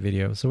show you that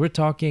video. So we're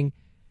talking,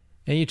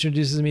 and he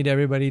introduces me to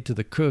everybody, to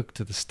the cook,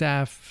 to the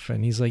staff.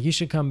 And he's like, you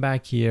should come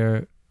back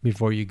here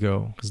before you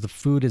go, because the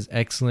food is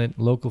excellent.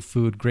 Local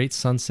food, great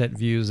sunset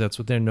views. That's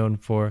what they're known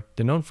for.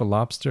 They're known for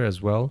lobster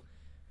as well.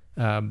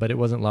 But it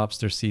wasn't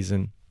lobster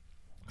season,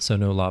 so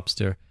no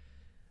lobster.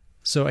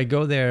 So I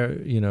go there,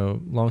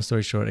 long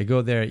story short, I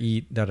go there,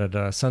 eat,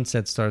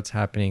 sunset starts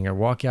happening. I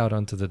walk out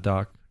onto the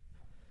dock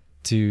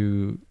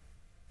to,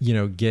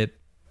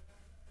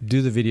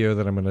 do the video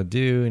that I'm going to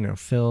do,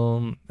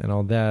 film and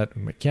all that,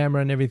 with my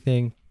camera and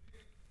everything.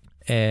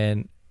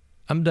 And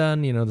I'm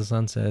done, the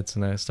sunsets,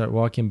 and I start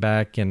walking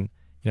back, and,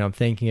 I'm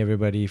thanking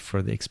everybody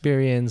for the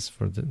experience,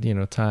 for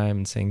the, time,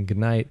 and saying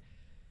goodnight.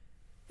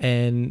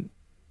 And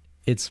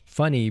it's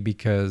funny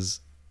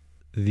because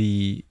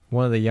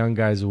one of the young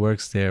guys who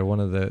works there, one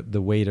of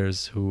the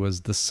waiters, who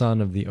was the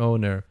son of the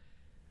owner,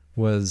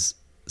 was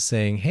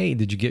saying, hey,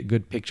 did you get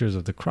good pictures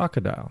of the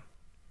crocodile?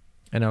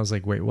 And I was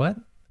like, wait, what?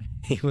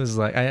 He was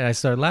like, I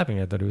started laughing.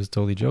 I thought he was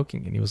totally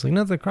joking. And he was like,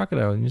 no, the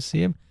crocodile. Didn't you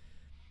see him?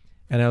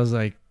 And I was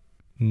like,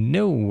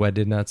 no, I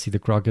did not see the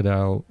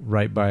crocodile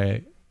right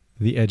by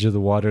the edge of the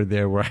water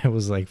there where I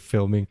was like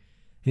filming.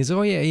 He's like,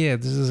 oh yeah,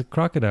 this is a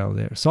crocodile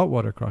there,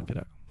 saltwater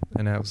crocodile.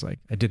 And I was like,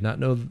 I did not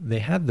know they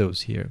had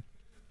those here.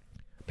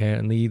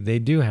 Apparently they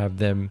do have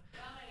them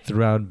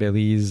throughout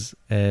Belize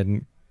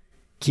and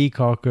Key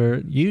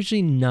Calker.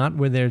 Usually not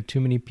where there are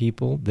too many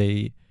people.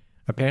 They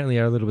apparently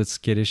are a little bit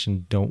skittish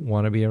and don't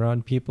want to be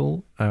around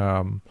people.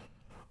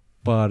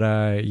 But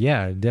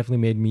yeah, it definitely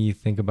made me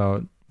think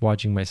about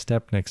watching my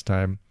step next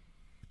time.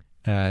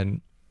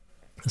 And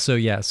so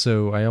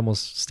I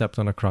almost stepped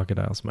on a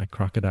crocodile. It's my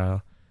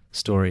crocodile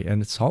story.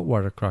 And it's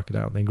saltwater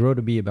crocodile. They grow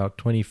to be about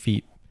 20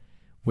 feet,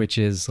 which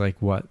is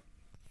like what,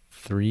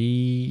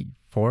 3-4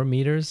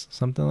 meters,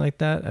 something like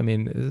that. I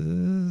mean,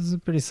 it's a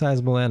pretty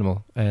sizable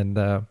animal. And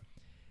the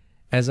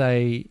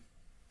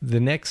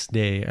next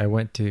day I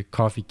went to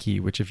Coffee Key,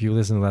 which if you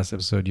listen to the last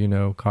episode, you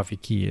know Coffee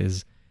Key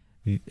is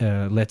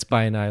Let's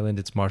Buy an Island.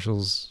 It's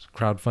Marshall's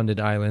crowdfunded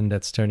island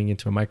that's turning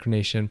into a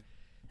micronation.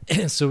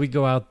 So we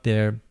go out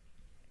there,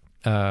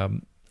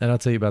 and I'll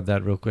tell you about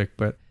that real quick.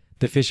 But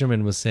the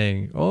fisherman was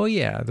saying, "Oh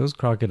yeah, those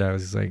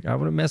crocodiles." He's like, "I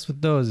wouldn't mess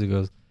with those." He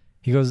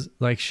goes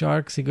like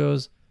sharks. He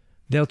goes,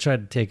 "They'll try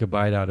to take a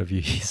bite out of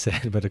you." He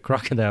said, but a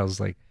crocodile's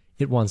like,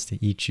 it wants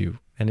to eat you,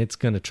 and it's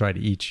gonna try to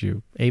eat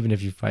you, even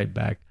if you fight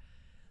back.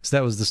 So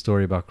that was the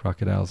story about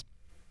crocodiles.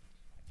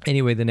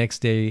 Anyway, the next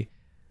day,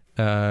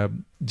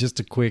 just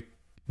a quick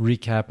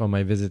recap on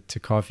my visit to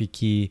Coffee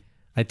Key.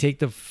 I take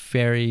the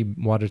ferry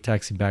water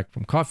taxi back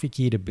from Coffee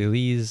Key to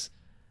Belize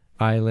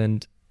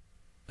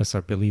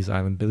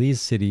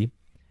City.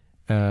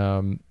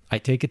 I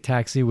take a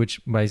taxi,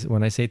 which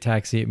when I say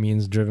taxi, it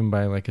means driven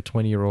by like a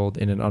 20-year-old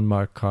in an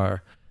unmarked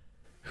car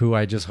who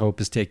I just hope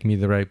is taking me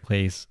to the right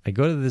place. I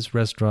go to this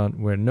restaurant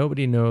where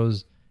nobody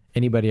knows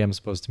anybody I'm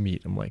supposed to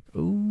meet. I'm like,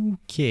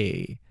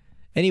 okay.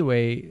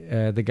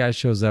 Anyway, the guy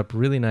shows up,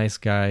 really nice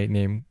guy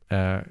named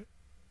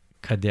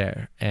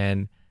Kader.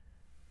 And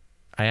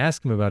I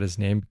ask him about his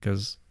name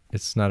because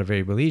it's not a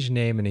very Belizean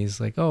name. And he's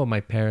like, oh, my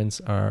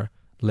parents are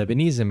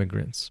Lebanese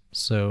immigrants.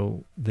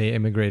 So they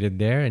immigrated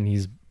there, and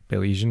he's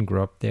Belizean,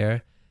 grew up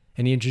there.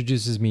 And he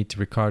introduces me to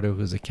Ricardo,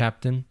 who's a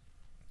captain.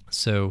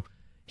 So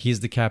he's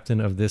the captain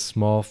of this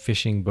small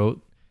fishing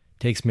boat.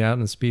 Takes me out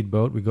in a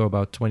speedboat. We go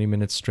about 20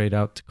 minutes straight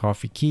out to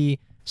Coffee Key,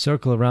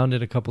 circle around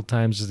it a couple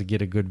times just to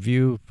get a good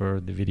view for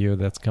the video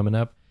that's coming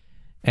up.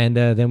 And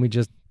then we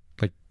just,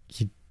 like,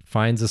 he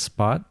finds a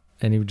spot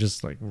and he would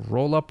just like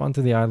roll up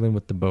onto the island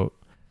with the boat.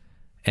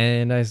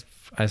 And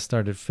I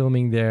started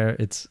filming there.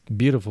 It's a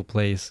beautiful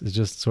place. It's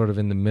just sort of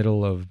in the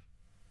middle of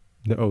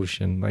the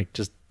ocean, like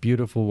just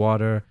beautiful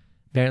water.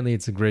 Apparently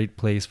it's a great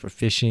place for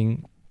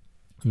fishing,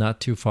 not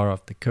too far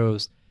off the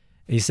coast.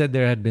 He said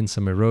there had been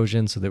some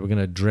erosion, so they were going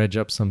to dredge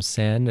up some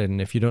sand. And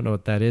if you don't know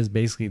what that is,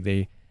 basically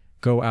they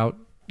go out,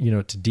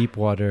 to deep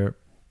water,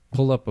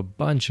 pull up a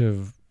bunch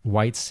of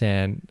white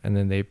sand, and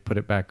then they put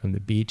it back on the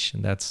beach.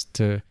 And that's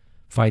to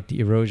fight the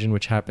erosion,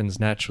 which happens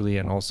naturally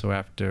and also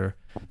after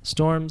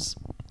storms.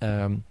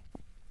 And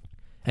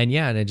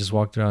I just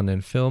walked around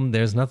and filmed.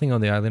 There's nothing on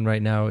the island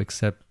right now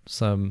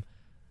except a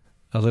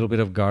little bit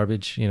of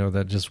garbage,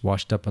 that just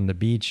washed up on the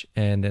beach,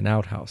 and an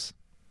outhouse.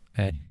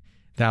 And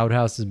the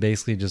outhouse is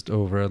basically just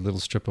over a little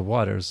strip of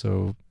water.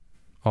 So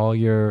all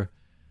your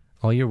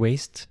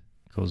waste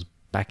goes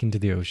back into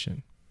the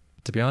ocean.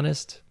 To be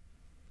honest,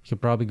 you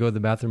could probably go to the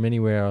bathroom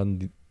anywhere on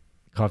the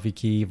Coffee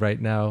Key right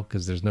now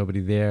because there's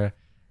nobody there.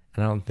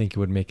 And I don't think it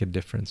would make a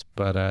difference.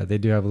 But they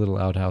do have a little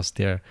outhouse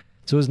there.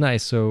 So it was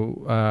nice.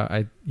 So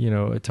I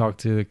talked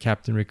to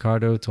Captain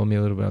Ricardo, told me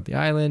a little bit about the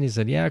island. He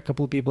said, yeah, a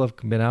couple of people have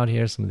been out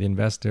here, some of the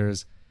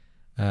investors.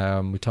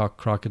 We talked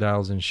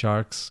crocodiles and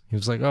sharks. He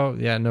was like, oh,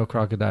 yeah, no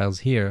crocodiles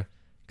here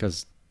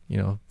because,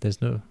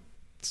 there's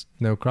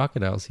no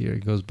crocodiles here. He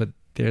goes, but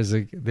there's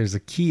a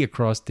key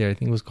across there. I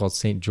think it was called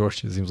St.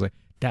 George's. He was like,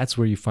 that's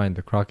where you find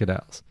the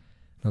crocodiles.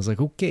 And I was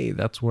like, okay,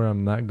 that's where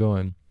I'm not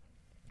going.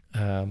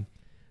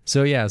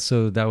 So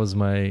that was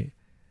my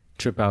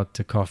trip out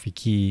to Coffee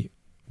Key,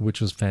 which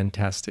was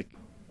fantastic.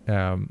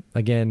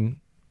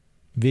 Again,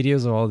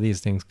 videos of all these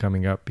things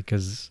coming up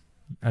because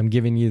I'm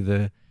giving you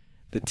the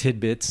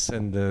tidbits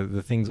and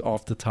the things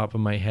off the top of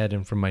my head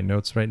and from my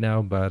notes right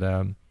now. But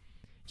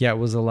it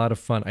was a lot of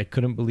fun. I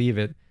couldn't believe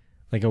it.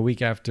 Like 2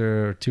 weeks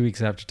after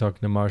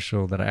talking to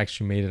Marshall that I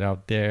actually made it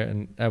out there,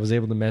 and I was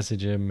able to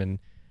message him, and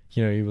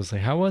he was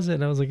like, how was it?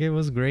 And I was like, it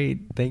was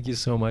great. Thank you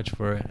so much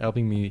for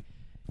helping me,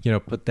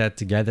 put that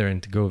together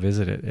and to go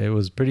visit it. It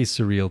was pretty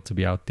surreal to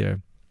be out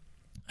there.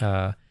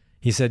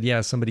 He said,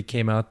 yeah, somebody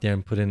came out there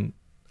and put in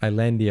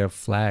Islandia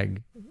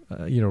flag,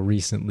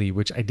 recently,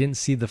 which I didn't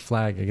see the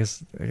flag. I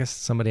guess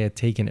somebody had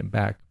taken it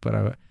back, but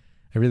I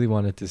really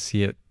wanted to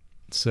see it.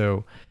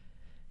 So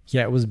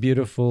yeah, it was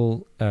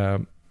beautiful.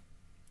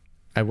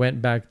 I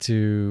went back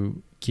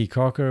to Key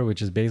Calker,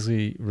 which is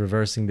basically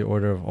reversing the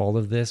order of all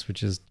of this,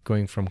 which is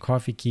going from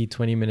Coffee Key,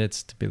 20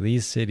 minutes to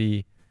Belize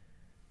City,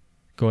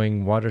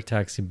 going water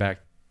taxi back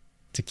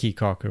to Key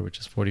Calker, which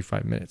is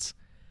 45 minutes.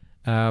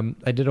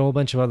 I did a whole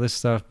bunch of other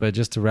stuff, but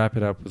just to wrap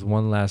it up with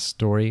one last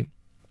story,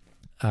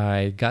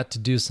 I got to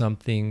do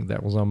something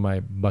that was on my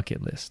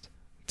bucket list.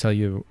 I'll tell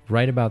you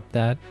right about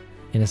that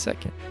in a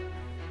second.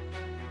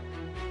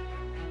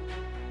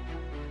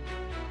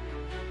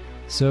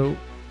 So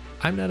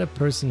I'm not a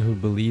person who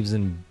believes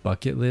in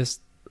bucket lists.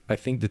 I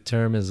think the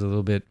term is a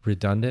little bit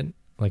redundant.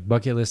 Like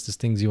bucket list is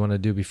things you want to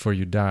do before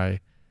you die.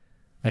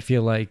 I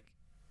feel like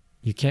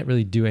you can't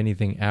really do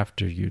anything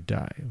after you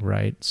die,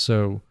 right?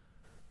 So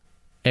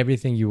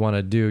everything you want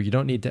to do, you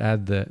don't need to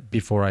add the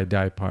before I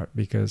die part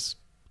because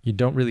you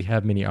don't really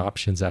have many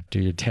options after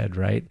you're dead,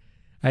 right?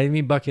 I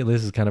mean, bucket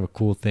list is kind of a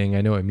cool thing.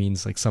 I know it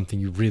means like something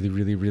you really,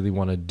 really, really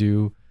want to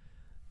do.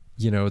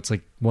 You know, it's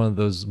like one of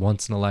those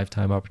once in a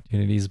lifetime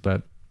opportunities,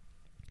 but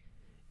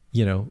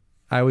you know,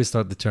 I always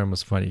thought the term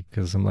was funny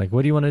because I'm like,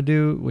 what do you want to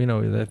do? You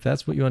know, if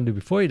that's what you want to do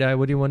before you die,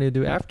 what do you want to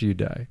do after you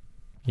die?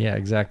 Yeah,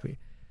 exactly.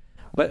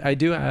 But I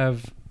do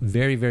have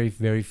very, very,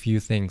 very few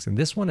things. And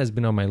this one has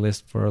been on my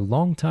list for a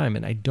long time.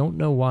 And I don't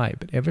know why,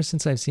 but ever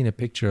since I've seen a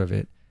picture of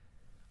it,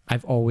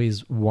 I've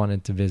always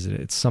wanted to visit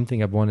it. It's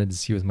something I've wanted to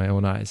see with my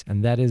own eyes.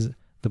 And that is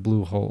the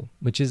Blue Hole,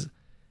 which is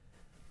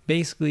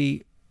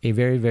basically a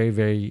very, very,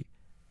 very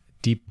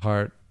deep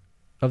part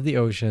of the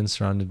ocean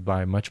surrounded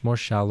by much more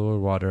shallower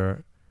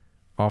water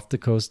off the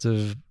coast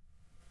of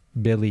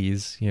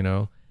Belize, you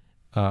know,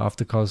 off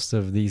the coast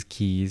of these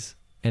keys.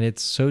 And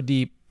it's so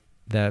deep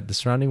that the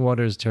surrounding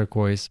water is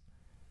turquoise.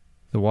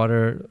 The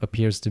water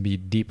appears to be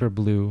deeper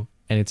blue,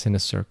 and it's in a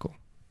circle.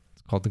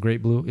 It's called the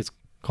Great Blue. It's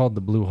called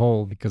the Blue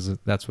Hole because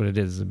that's what it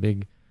is, a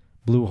big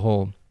blue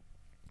hole.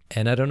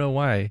 And I don't know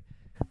why,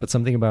 but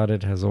something about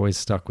it has always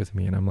stuck with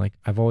me. And I'm like,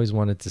 I've always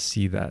wanted to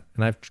see that.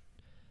 And I've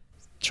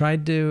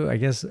tried to, I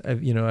guess,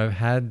 I've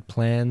had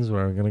plans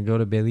where I'm going to go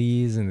to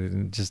Belize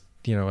and just,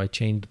 you know, I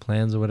changed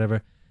plans or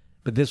whatever.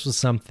 But this was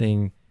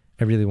something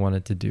I really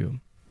wanted to do.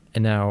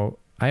 And now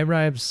I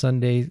arrived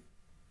Sunday.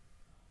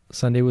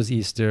 Sunday was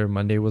Easter.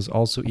 Monday was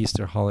also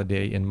Easter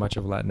holiday in much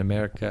of Latin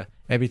America.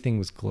 Everything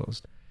was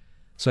closed.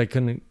 So I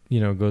couldn't, you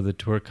know, go to the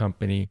tour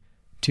company.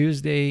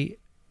 Tuesday,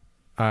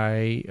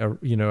 I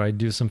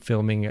do some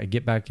filming. I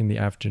get back in the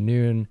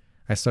afternoon.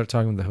 I start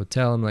talking with the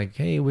hotel. I'm like,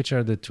 hey, which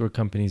are the tour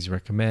companies you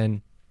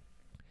recommend?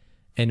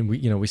 And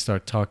we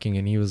start talking,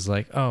 and he was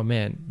like, oh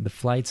man, the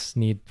flights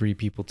need 3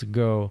 people to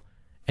go.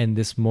 And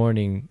this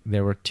morning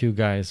there were 2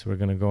 guys who were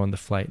going to go on the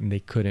flight and they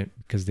couldn't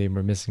because they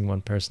were missing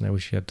one person. I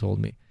wish he had told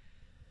me.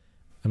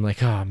 I'm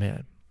like, oh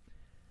man.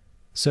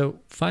 So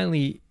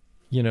finally,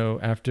 you know,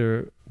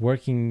 after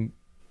working,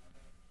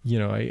 you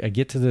know, I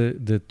get to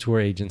the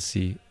tour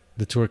agency,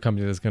 the tour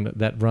company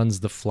that runs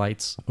the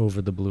flights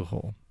over the Blue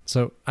Hole.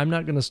 So I'm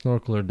not going to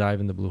snorkel or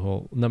dive in the Blue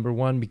Hole. Number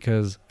 1,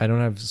 because I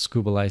don't have a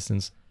scuba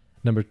license.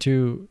 Number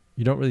 2,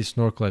 you don't really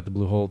snorkel at the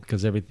Blue Hole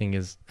because everything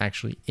is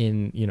actually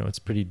in, you know, it's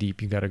pretty deep.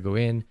 You got to go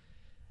in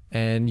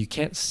and you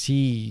can't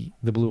see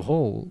the Blue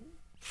Hole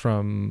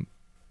from,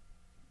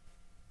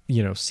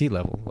 you know, sea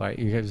level, right?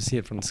 You have to see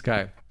it from the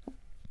sky.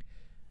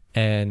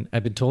 And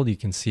I've been told you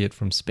can see it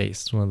from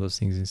space. It's one of those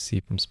things you see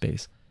from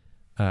space.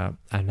 I'm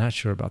not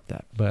sure about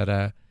that.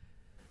 But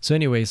so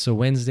anyway, so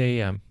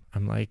Wednesday, I'm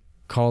like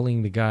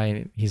calling the guy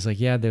and he's like,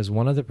 yeah, there's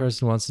one other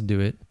person who wants to do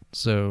it.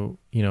 So,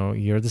 you know,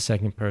 you're the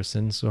second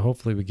person. So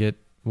hopefully we get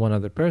one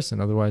other person.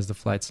 Otherwise the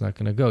flight's not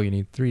going to go. You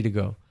need 3 to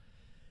go.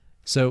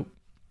 So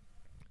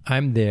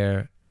I'm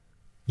there.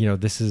 You know,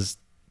 this is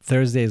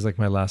Thursday is like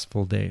my last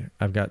full day.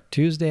 I've got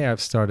Tuesday.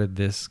 I've started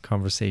this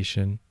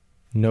conversation.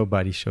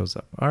 Nobody shows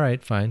up. All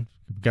right, fine.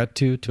 Got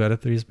 2 out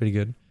of 3 is pretty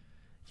good.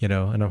 You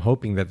know, and I'm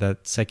hoping that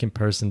second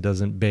person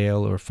doesn't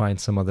bail or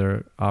find some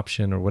other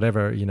option or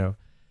whatever, you know.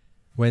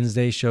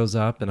 Wednesday shows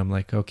up and I'm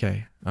like,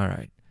 okay, all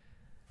right.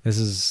 This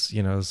is,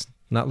 you know, it's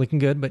not looking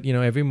good, but you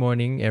know, every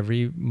morning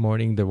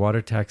the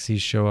water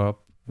taxis show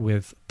up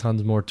with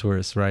tons more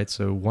tourists, right?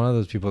 So one of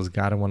those people has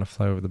got to want to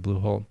fly over the Blue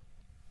Hole.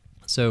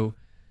 So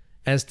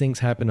as things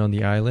happen on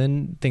the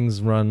island,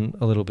 things run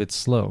a little bit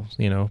slow.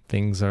 You know,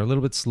 things are a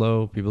little bit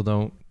slow. People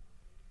don't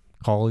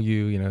call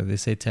you. You know, they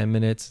say 10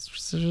 minutes.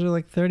 It's usually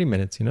like 30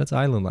 minutes. You know, it's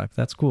island life.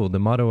 That's cool. The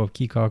motto of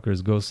Key Caulker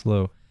is go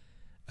slow.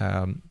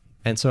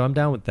 And so I'm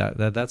down with that.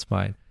 That's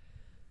fine.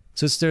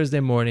 So it's Thursday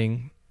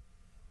morning.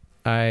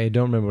 I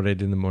don't remember what I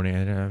did in the morning.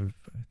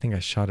 I think I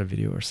shot a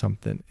video or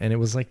something. And it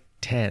was like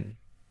 10.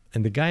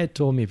 And the guy had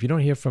told me, if you don't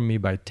hear from me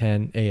by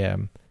 10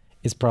 a.m.,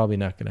 it's probably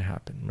not going to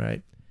happen,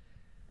 right?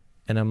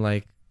 And I'm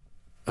like,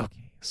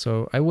 okay.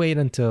 So I wait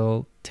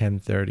until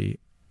 10:30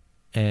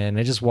 and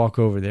I just walk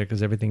over there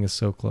because everything is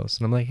so close.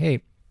 And I'm like,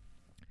 hey,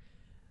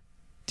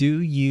 do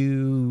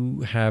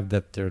you have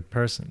that third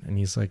person? And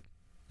he's like,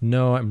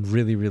 no, I'm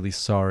really, really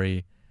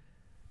sorry.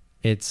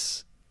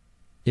 It's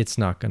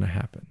not going to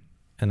happen.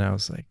 And I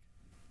was like,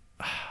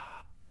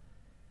 ah.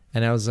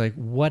 And I was like,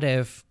 what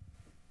if,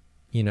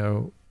 you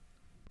know,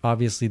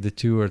 obviously the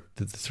 2 or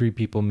the 3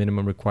 people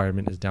minimum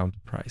requirement is down to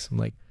price. I'm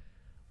like,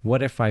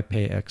 what if I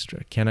pay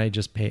extra? Can I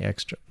just pay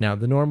extra? Now,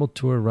 the normal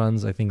tour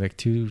runs, I think, like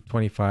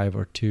 $225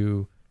 or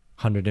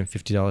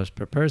 $250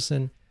 per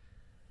person.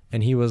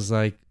 And he was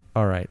like,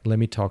 all right, let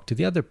me talk to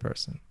the other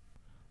person.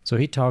 So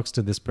he talks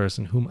to this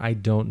person whom I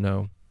don't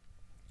know.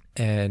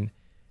 And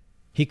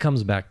he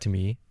comes back to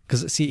me.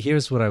 Because, see,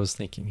 here's what I was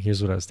thinking.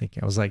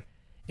 I was like,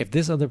 if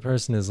this other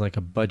person is like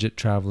a budget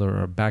traveler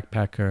or a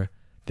backpacker,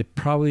 they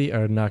probably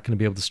are not going to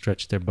be able to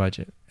stretch their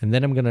budget. And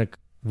then I'm going to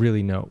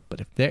really know.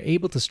 But if they're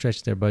able to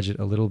stretch their budget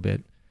a little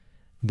bit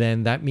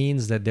then that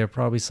means that they're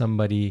probably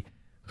somebody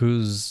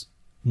who's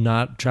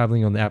not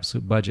traveling on the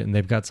absolute budget and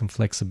they've got some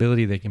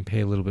flexibility. They can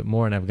pay a little bit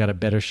more, and I've got a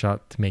better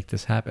shot to make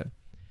this happen.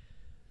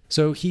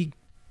 So he,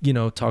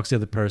 talks to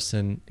the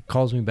person,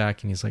 calls me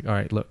back, and he's like, all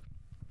right, look,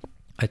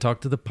 I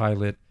talked to the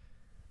pilot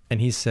and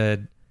he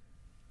said,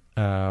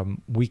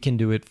 we can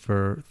do it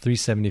for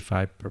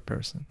 $375 per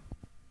person.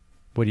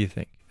 What do you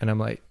think? And I'm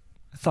like,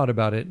 I thought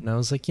about it and I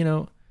was like,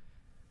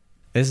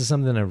 this is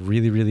something I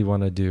really, really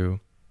want to do.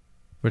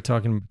 We're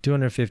talking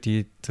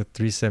 $250 to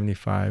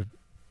 $375.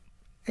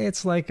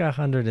 It's like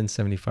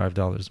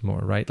 $175 more,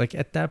 right? Like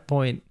at that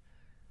point,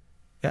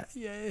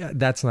 yeah,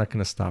 that's not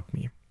going to stop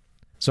me.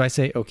 So I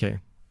say, okay,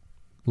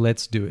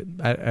 let's do it.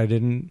 I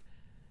didn't,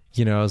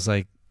 I was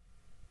like,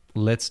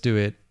 let's do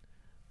it.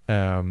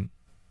 And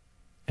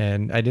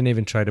I didn't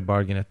even try to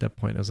bargain at that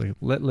point. I was like,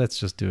 let's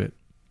just do it.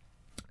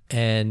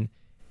 And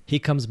he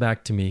comes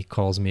back to me,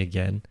 calls me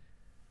again.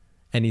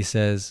 And he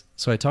says,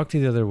 so I talked to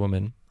the other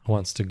woman who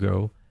wants to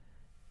go.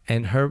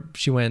 And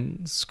she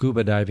went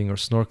scuba diving or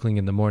snorkeling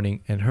in the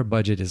morning, and her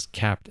budget is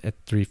capped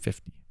at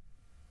 $350.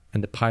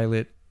 And the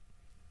pilot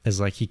is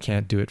like, he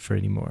can't do it for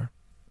any more.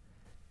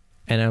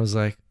 And I was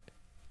like,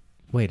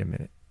 wait a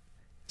minute.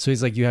 So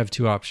he's like, you have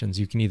two options.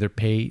 You can either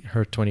pay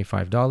her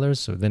 $25,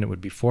 so then it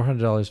would be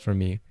 $400 for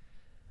me,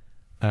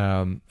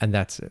 and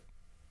that's it.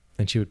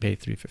 And she would pay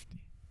 $350.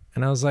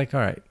 And I was like,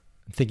 all right.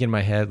 I'm thinking in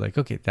my head, like,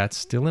 okay, that's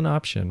still an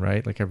option,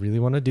 right? Like, I really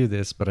want to do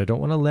this, but I don't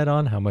want to let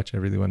on how much I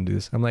really want to do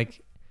this. I'm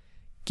like,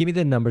 give me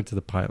the number to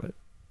the pilot.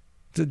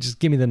 Just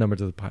give me the number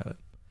to the pilot.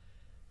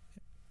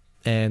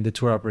 And the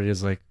tour operator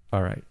is like,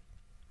 all right.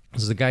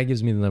 So the guy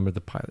gives me the number of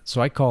the pilot.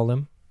 So I call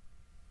him.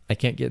 I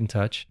can't get in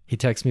touch. He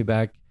texts me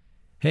back,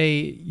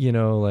 hey,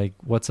 like,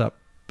 what's up?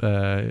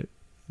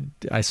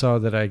 I saw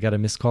that I got a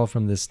missed call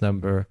from this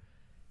number.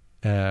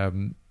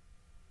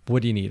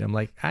 What do you need? I'm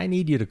like, I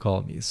need you to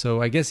call me.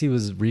 So I guess he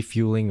was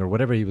refueling or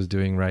whatever he was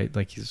doing, right?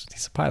 Like he's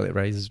a pilot,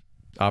 right? He's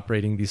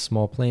operating these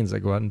small planes that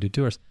go out and do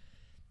tours.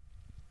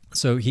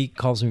 So he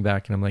calls me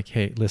back and I'm like,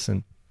 hey,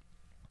 listen,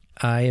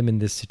 I am in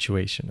this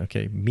situation.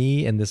 Okay.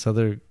 Me and this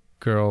other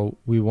girl,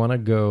 we want to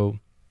go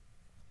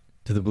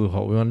to the Blue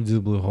Hole. We want to do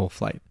the Blue Hole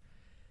flight.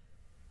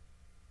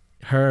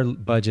 Her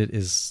budget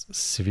is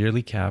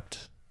severely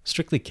capped,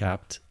 strictly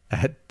capped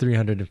at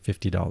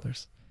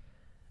 $350.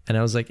 And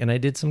I was like, and I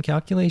did some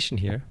calculation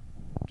here.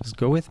 Just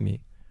go with me.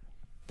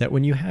 That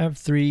when you have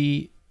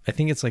I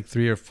think it's like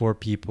 3 or 4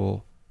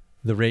 people,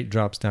 the rate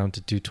drops down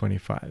to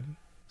 $225.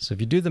 So if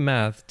you do the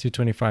math,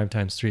 225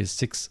 times 3 is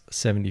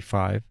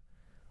 675.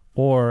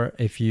 Or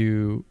if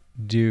you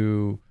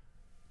do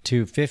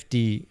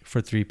 250 for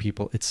 3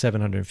 people, it's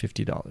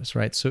 $750,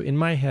 right? So in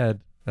my head,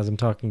 as I'm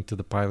talking to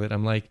the pilot,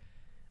 I'm like,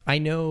 I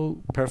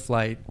know per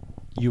flight,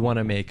 you want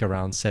to make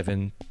around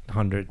 $700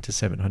 to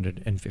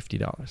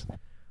 $750.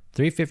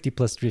 350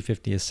 plus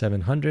 350 is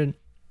 700.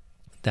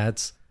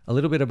 That's a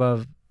little bit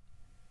above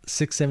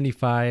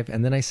 675.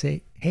 And then I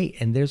say, hey,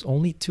 and there's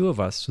only 2 of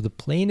us. So the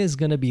plane is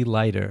going to be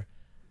lighter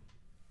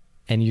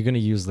and you're going to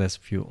use less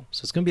fuel.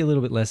 So it's going to be a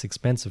little bit less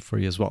expensive for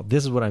you as well.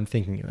 This is what I'm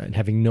thinking and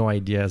having no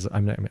idea, as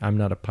I'm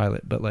not a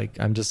pilot, but like,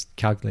 I'm just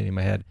calculating in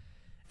my head.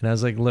 And I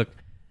was like, look,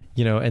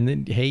 and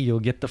then, hey, you'll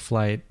get the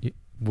flight.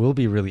 We'll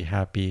be really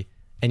happy.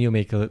 And you'll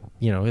make at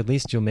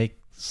least you'll make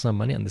some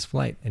money on this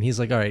flight. And he's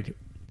like, all right,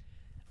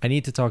 I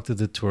need to talk to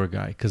the tour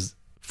guy. Because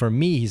for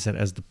me, he said,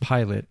 as the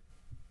pilot,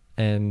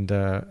 and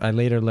I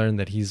later learned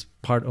that he's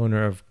part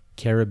owner of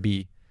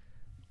Caribbean,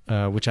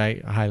 which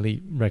I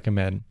highly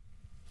recommend.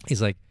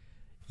 He's like,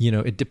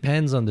 it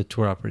depends on the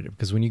tour operator.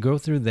 Because when you go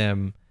through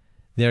them,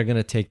 they're going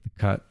to take the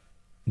cut.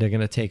 They're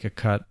going to take a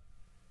cut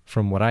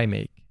from what I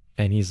make.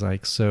 And he's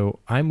like, so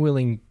I'm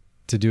willing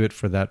to do it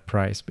for that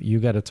price, but you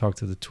got to talk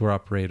to the tour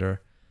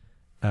operator,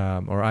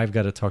 or I've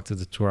got to talk to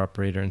the tour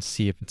operator and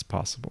see if it's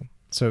possible.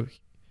 So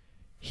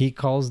he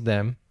calls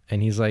them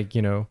and he's like,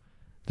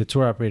 the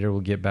tour operator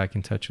will get back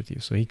in touch with you.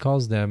 So he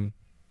calls them.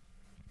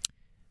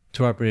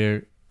 Tour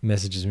operator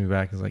messages me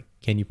back. He's like,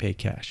 can you pay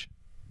cash?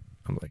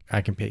 I'm like, I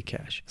can pay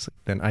cash. It's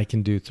like, then I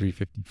can do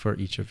 $350 for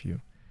each of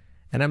you.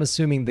 And I'm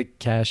assuming the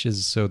cash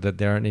is so that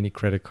there aren't any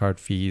credit card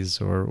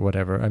fees or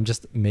whatever. I'm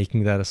just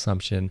making that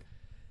assumption.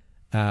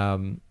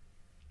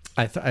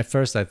 At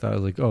first I thought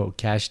like, oh,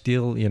 cash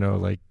deal,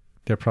 like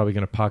they're probably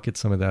going to pocket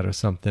some of that or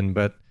something.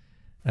 But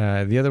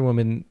the other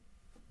woman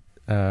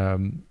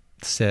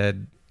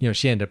said,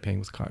 she ended up paying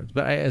with cards.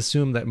 But I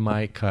assume that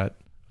my cut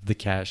of the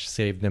cash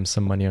saved them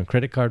some money on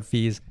credit card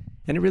fees.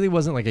 And it really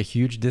wasn't like a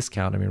huge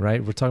discount. I mean,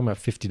 right? We're talking about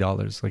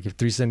 $50. Like if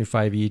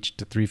 $375 each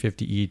to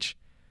 $350 each,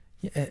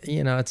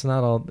 it's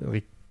not all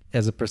like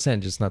as a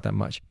percentage, it's not that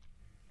much.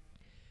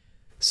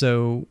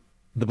 So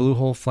the Blue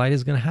Hole flight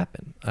is going to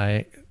happen.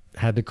 I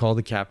had to call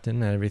the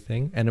captain and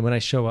everything. And when I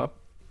show up,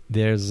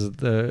 there's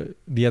the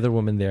other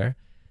woman there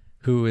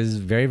who is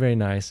very, very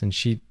nice. And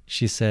she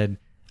said,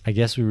 I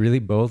guess we really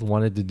both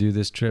wanted to do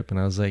this trip. And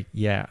I was like,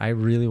 yeah, I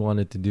really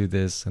wanted to do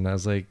this. And I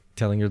was like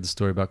telling her the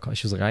story about,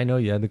 she was like, I know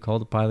you had to call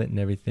the pilot and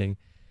everything.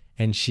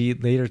 And she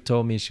later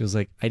told me, she was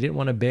like, I didn't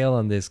want to bail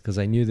on this because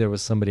I knew there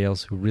was somebody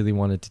else who really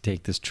wanted to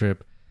take this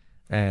trip.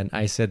 And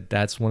I said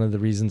that's one of the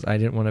reasons I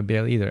didn't want to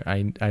bail either.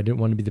 I didn't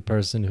want to be the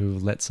person who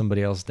let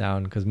somebody else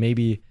down, because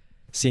maybe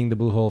seeing the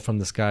blue hole from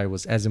the sky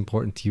was as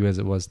important to you as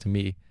it was to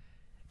me.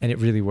 And it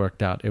really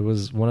worked out. It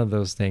was one of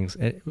those things.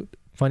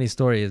 Funny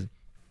story is,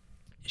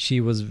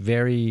 she was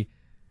very,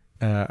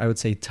 I would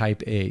say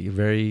type A,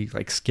 very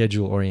like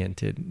schedule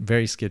oriented,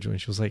 very scheduled.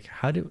 And she was like,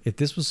 if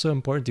this was so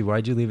important to you,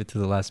 why'd you leave it to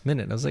the last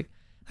minute? And I was like,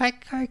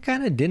 I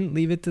kind of didn't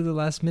leave it to the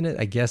last minute,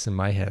 I guess in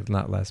my head,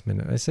 not last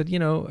minute. I said,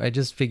 I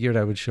just figured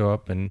I would show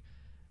up and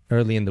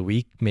early in the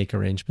week make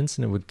arrangements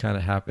and it would kind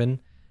of happen.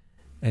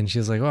 And she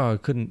was like, oh,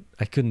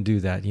 I couldn't do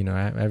that.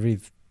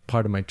 Every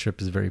part of my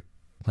trip is very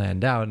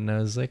planned out. And I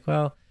was like,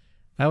 well,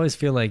 I always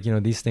feel like,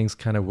 these things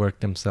kind of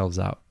work themselves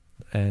out.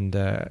 And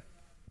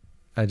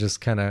I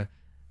just kind of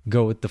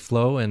go with the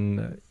flow.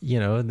 And,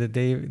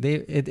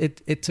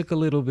 it took a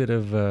little bit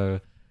of,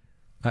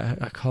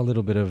 I call a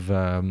little bit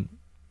of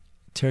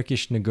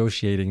Turkish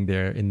negotiating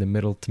there in the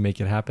middle to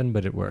make it happen,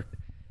 but it worked.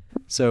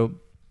 So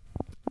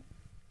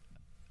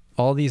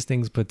all these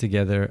things put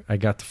together, I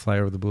got to fly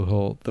over the blue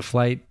hole. The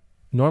flight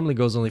normally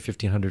goes only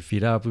 1,500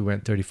 feet up. We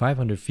went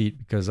 3,500 feet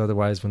because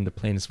otherwise when the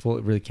plane is full,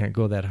 it really can't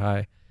go that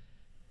high.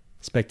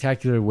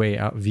 Spectacular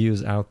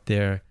views out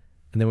there.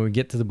 And then when we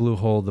get to the blue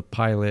hole, the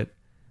pilot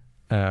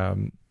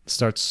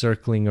starts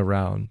circling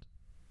around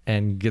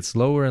and gets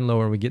lower and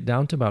lower. We get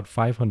down to about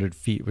 500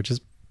 feet, which is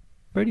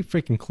pretty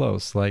freaking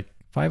close. Like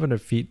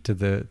 500 feet to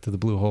the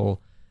blue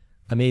hole.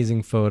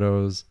 Amazing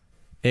photos.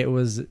 It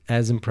was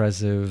as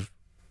impressive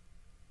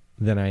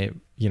than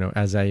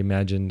as I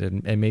imagined,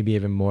 and maybe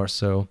even more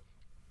so.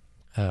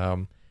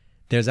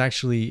 There's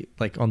actually,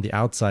 like, on the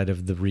outside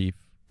of the reef,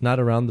 not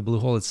around the blue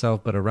hole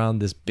itself, but around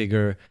this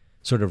bigger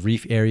sort of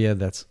reef area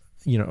that's,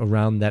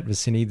 around that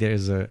vicinity,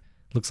 there's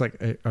looks like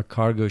a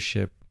cargo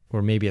ship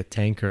or maybe a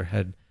tanker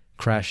had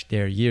crashed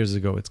there years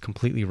ago. It's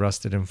completely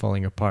rusted and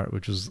falling apart,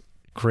 which was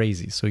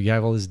crazy. So you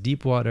have all this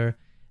deep water,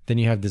 then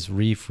you have this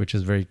reef, which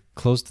is very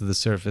close to the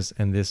surface,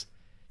 and this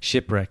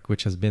shipwreck,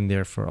 which has been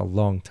there for a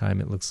long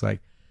time, it looks like.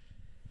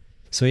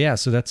 So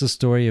that's a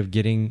story of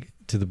getting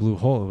to the blue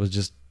hole. It was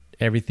just,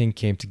 everything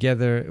came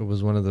together. It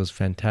was one of those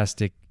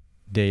fantastic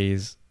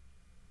days.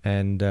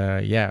 And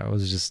it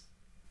was just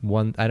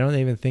one. I don't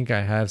even think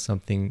I have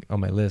something on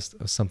my list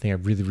of something I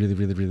really, really,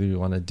 really, really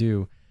want to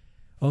do.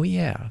 Oh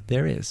yeah,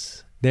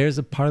 there's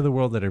a part of the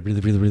world that I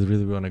really, really, really,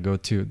 really want to go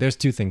to. There's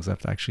two things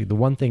left, actually. The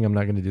one thing I'm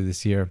not going to do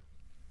this year.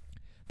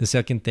 The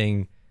second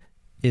thing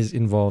is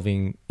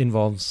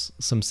involves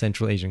some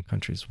Central Asian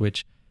countries,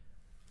 which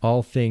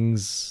all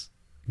things,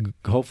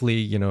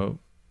 hopefully,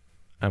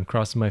 I'm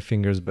crossing my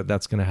fingers, but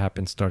that's going to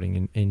happen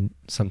starting in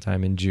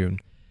sometime in June.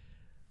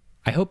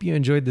 I hope you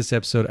enjoyed this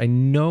episode. I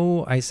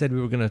know I said we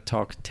were going to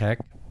talk tech,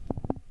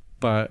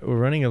 but we're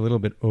running a little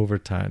bit over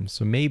time.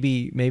 So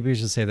maybe we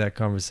should save that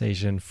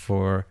conversation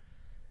for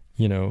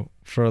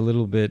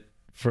another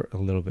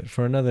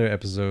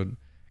episode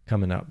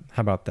coming up.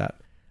 How about that?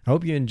 I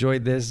hope you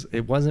enjoyed this.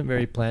 It wasn't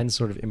very planned,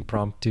 sort of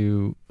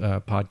impromptu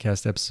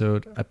podcast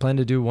episode. I plan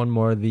to do one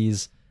more of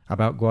these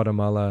about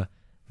Guatemala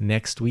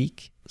next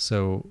week.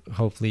 So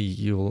hopefully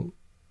you'll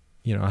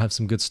have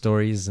some good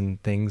stories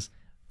and things.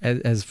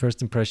 As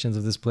first impressions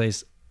of this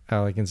place,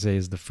 all I can say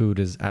is the food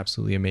is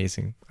absolutely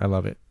amazing. I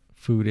love it.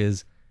 Food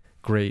is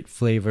great.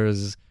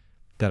 Flavors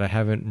that I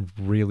haven't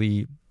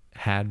really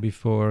had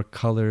before.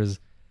 Colors.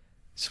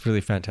 It's a really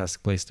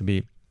fantastic place to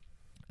be.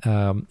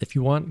 If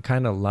you want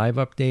kind of live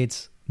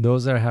updates,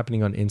 those are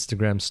happening on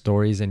Instagram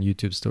stories and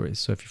YouTube stories.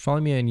 So if you follow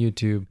me on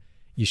YouTube,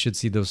 you should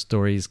see those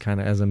stories kind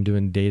of as I'm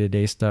doing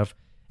day-to-day stuff.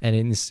 And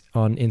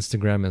on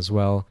Instagram as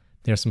well,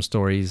 there are some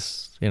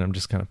stories, I'm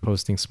just kind of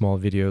posting small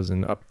videos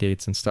and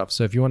updates and stuff.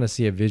 So if you want to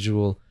see a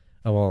visual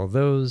of all of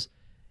those,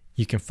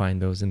 you can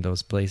find those in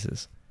those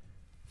places.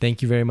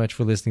 Thank you very much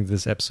for listening to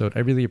this episode.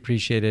 I really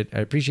appreciate it. I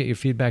appreciate your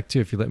feedback too.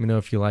 If you let me know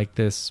if you like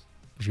this,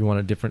 if you want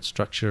a different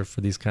structure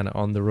for these kind of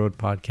on-the-road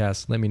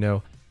podcasts, let me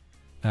know.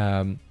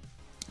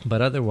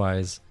 But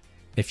otherwise,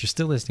 if you're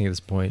still listening at this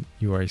point,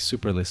 you are a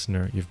super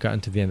listener. You've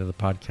gotten to the end of the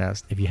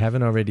podcast. If you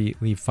haven't already,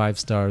 leave 5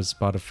 stars,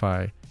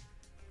 Spotify,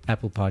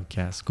 Apple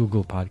Podcasts,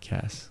 Google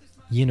Podcasts.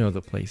 You know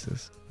the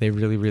places. They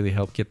really, really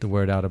help get the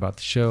word out about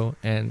the show.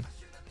 And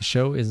the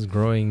show is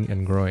growing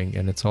and growing,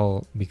 and it's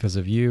all because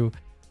of you.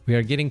 We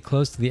are getting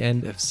close to the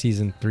end of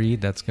season 3.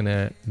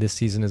 This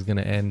season is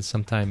gonna end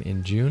sometime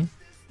in June,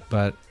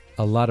 but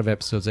a lot of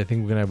episodes. I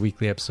think we're gonna have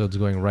weekly episodes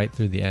going right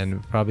through the end.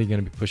 We're probably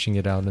gonna be pushing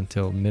it out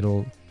until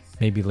middle,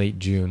 maybe late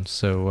June.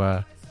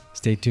 So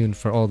stay tuned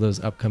for all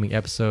those upcoming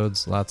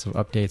episodes. Lots of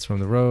updates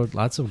from the road.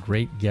 Lots of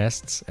great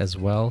guests as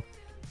well.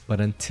 But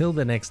until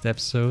the next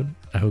episode,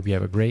 I hope you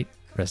have a great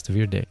rest of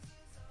your day.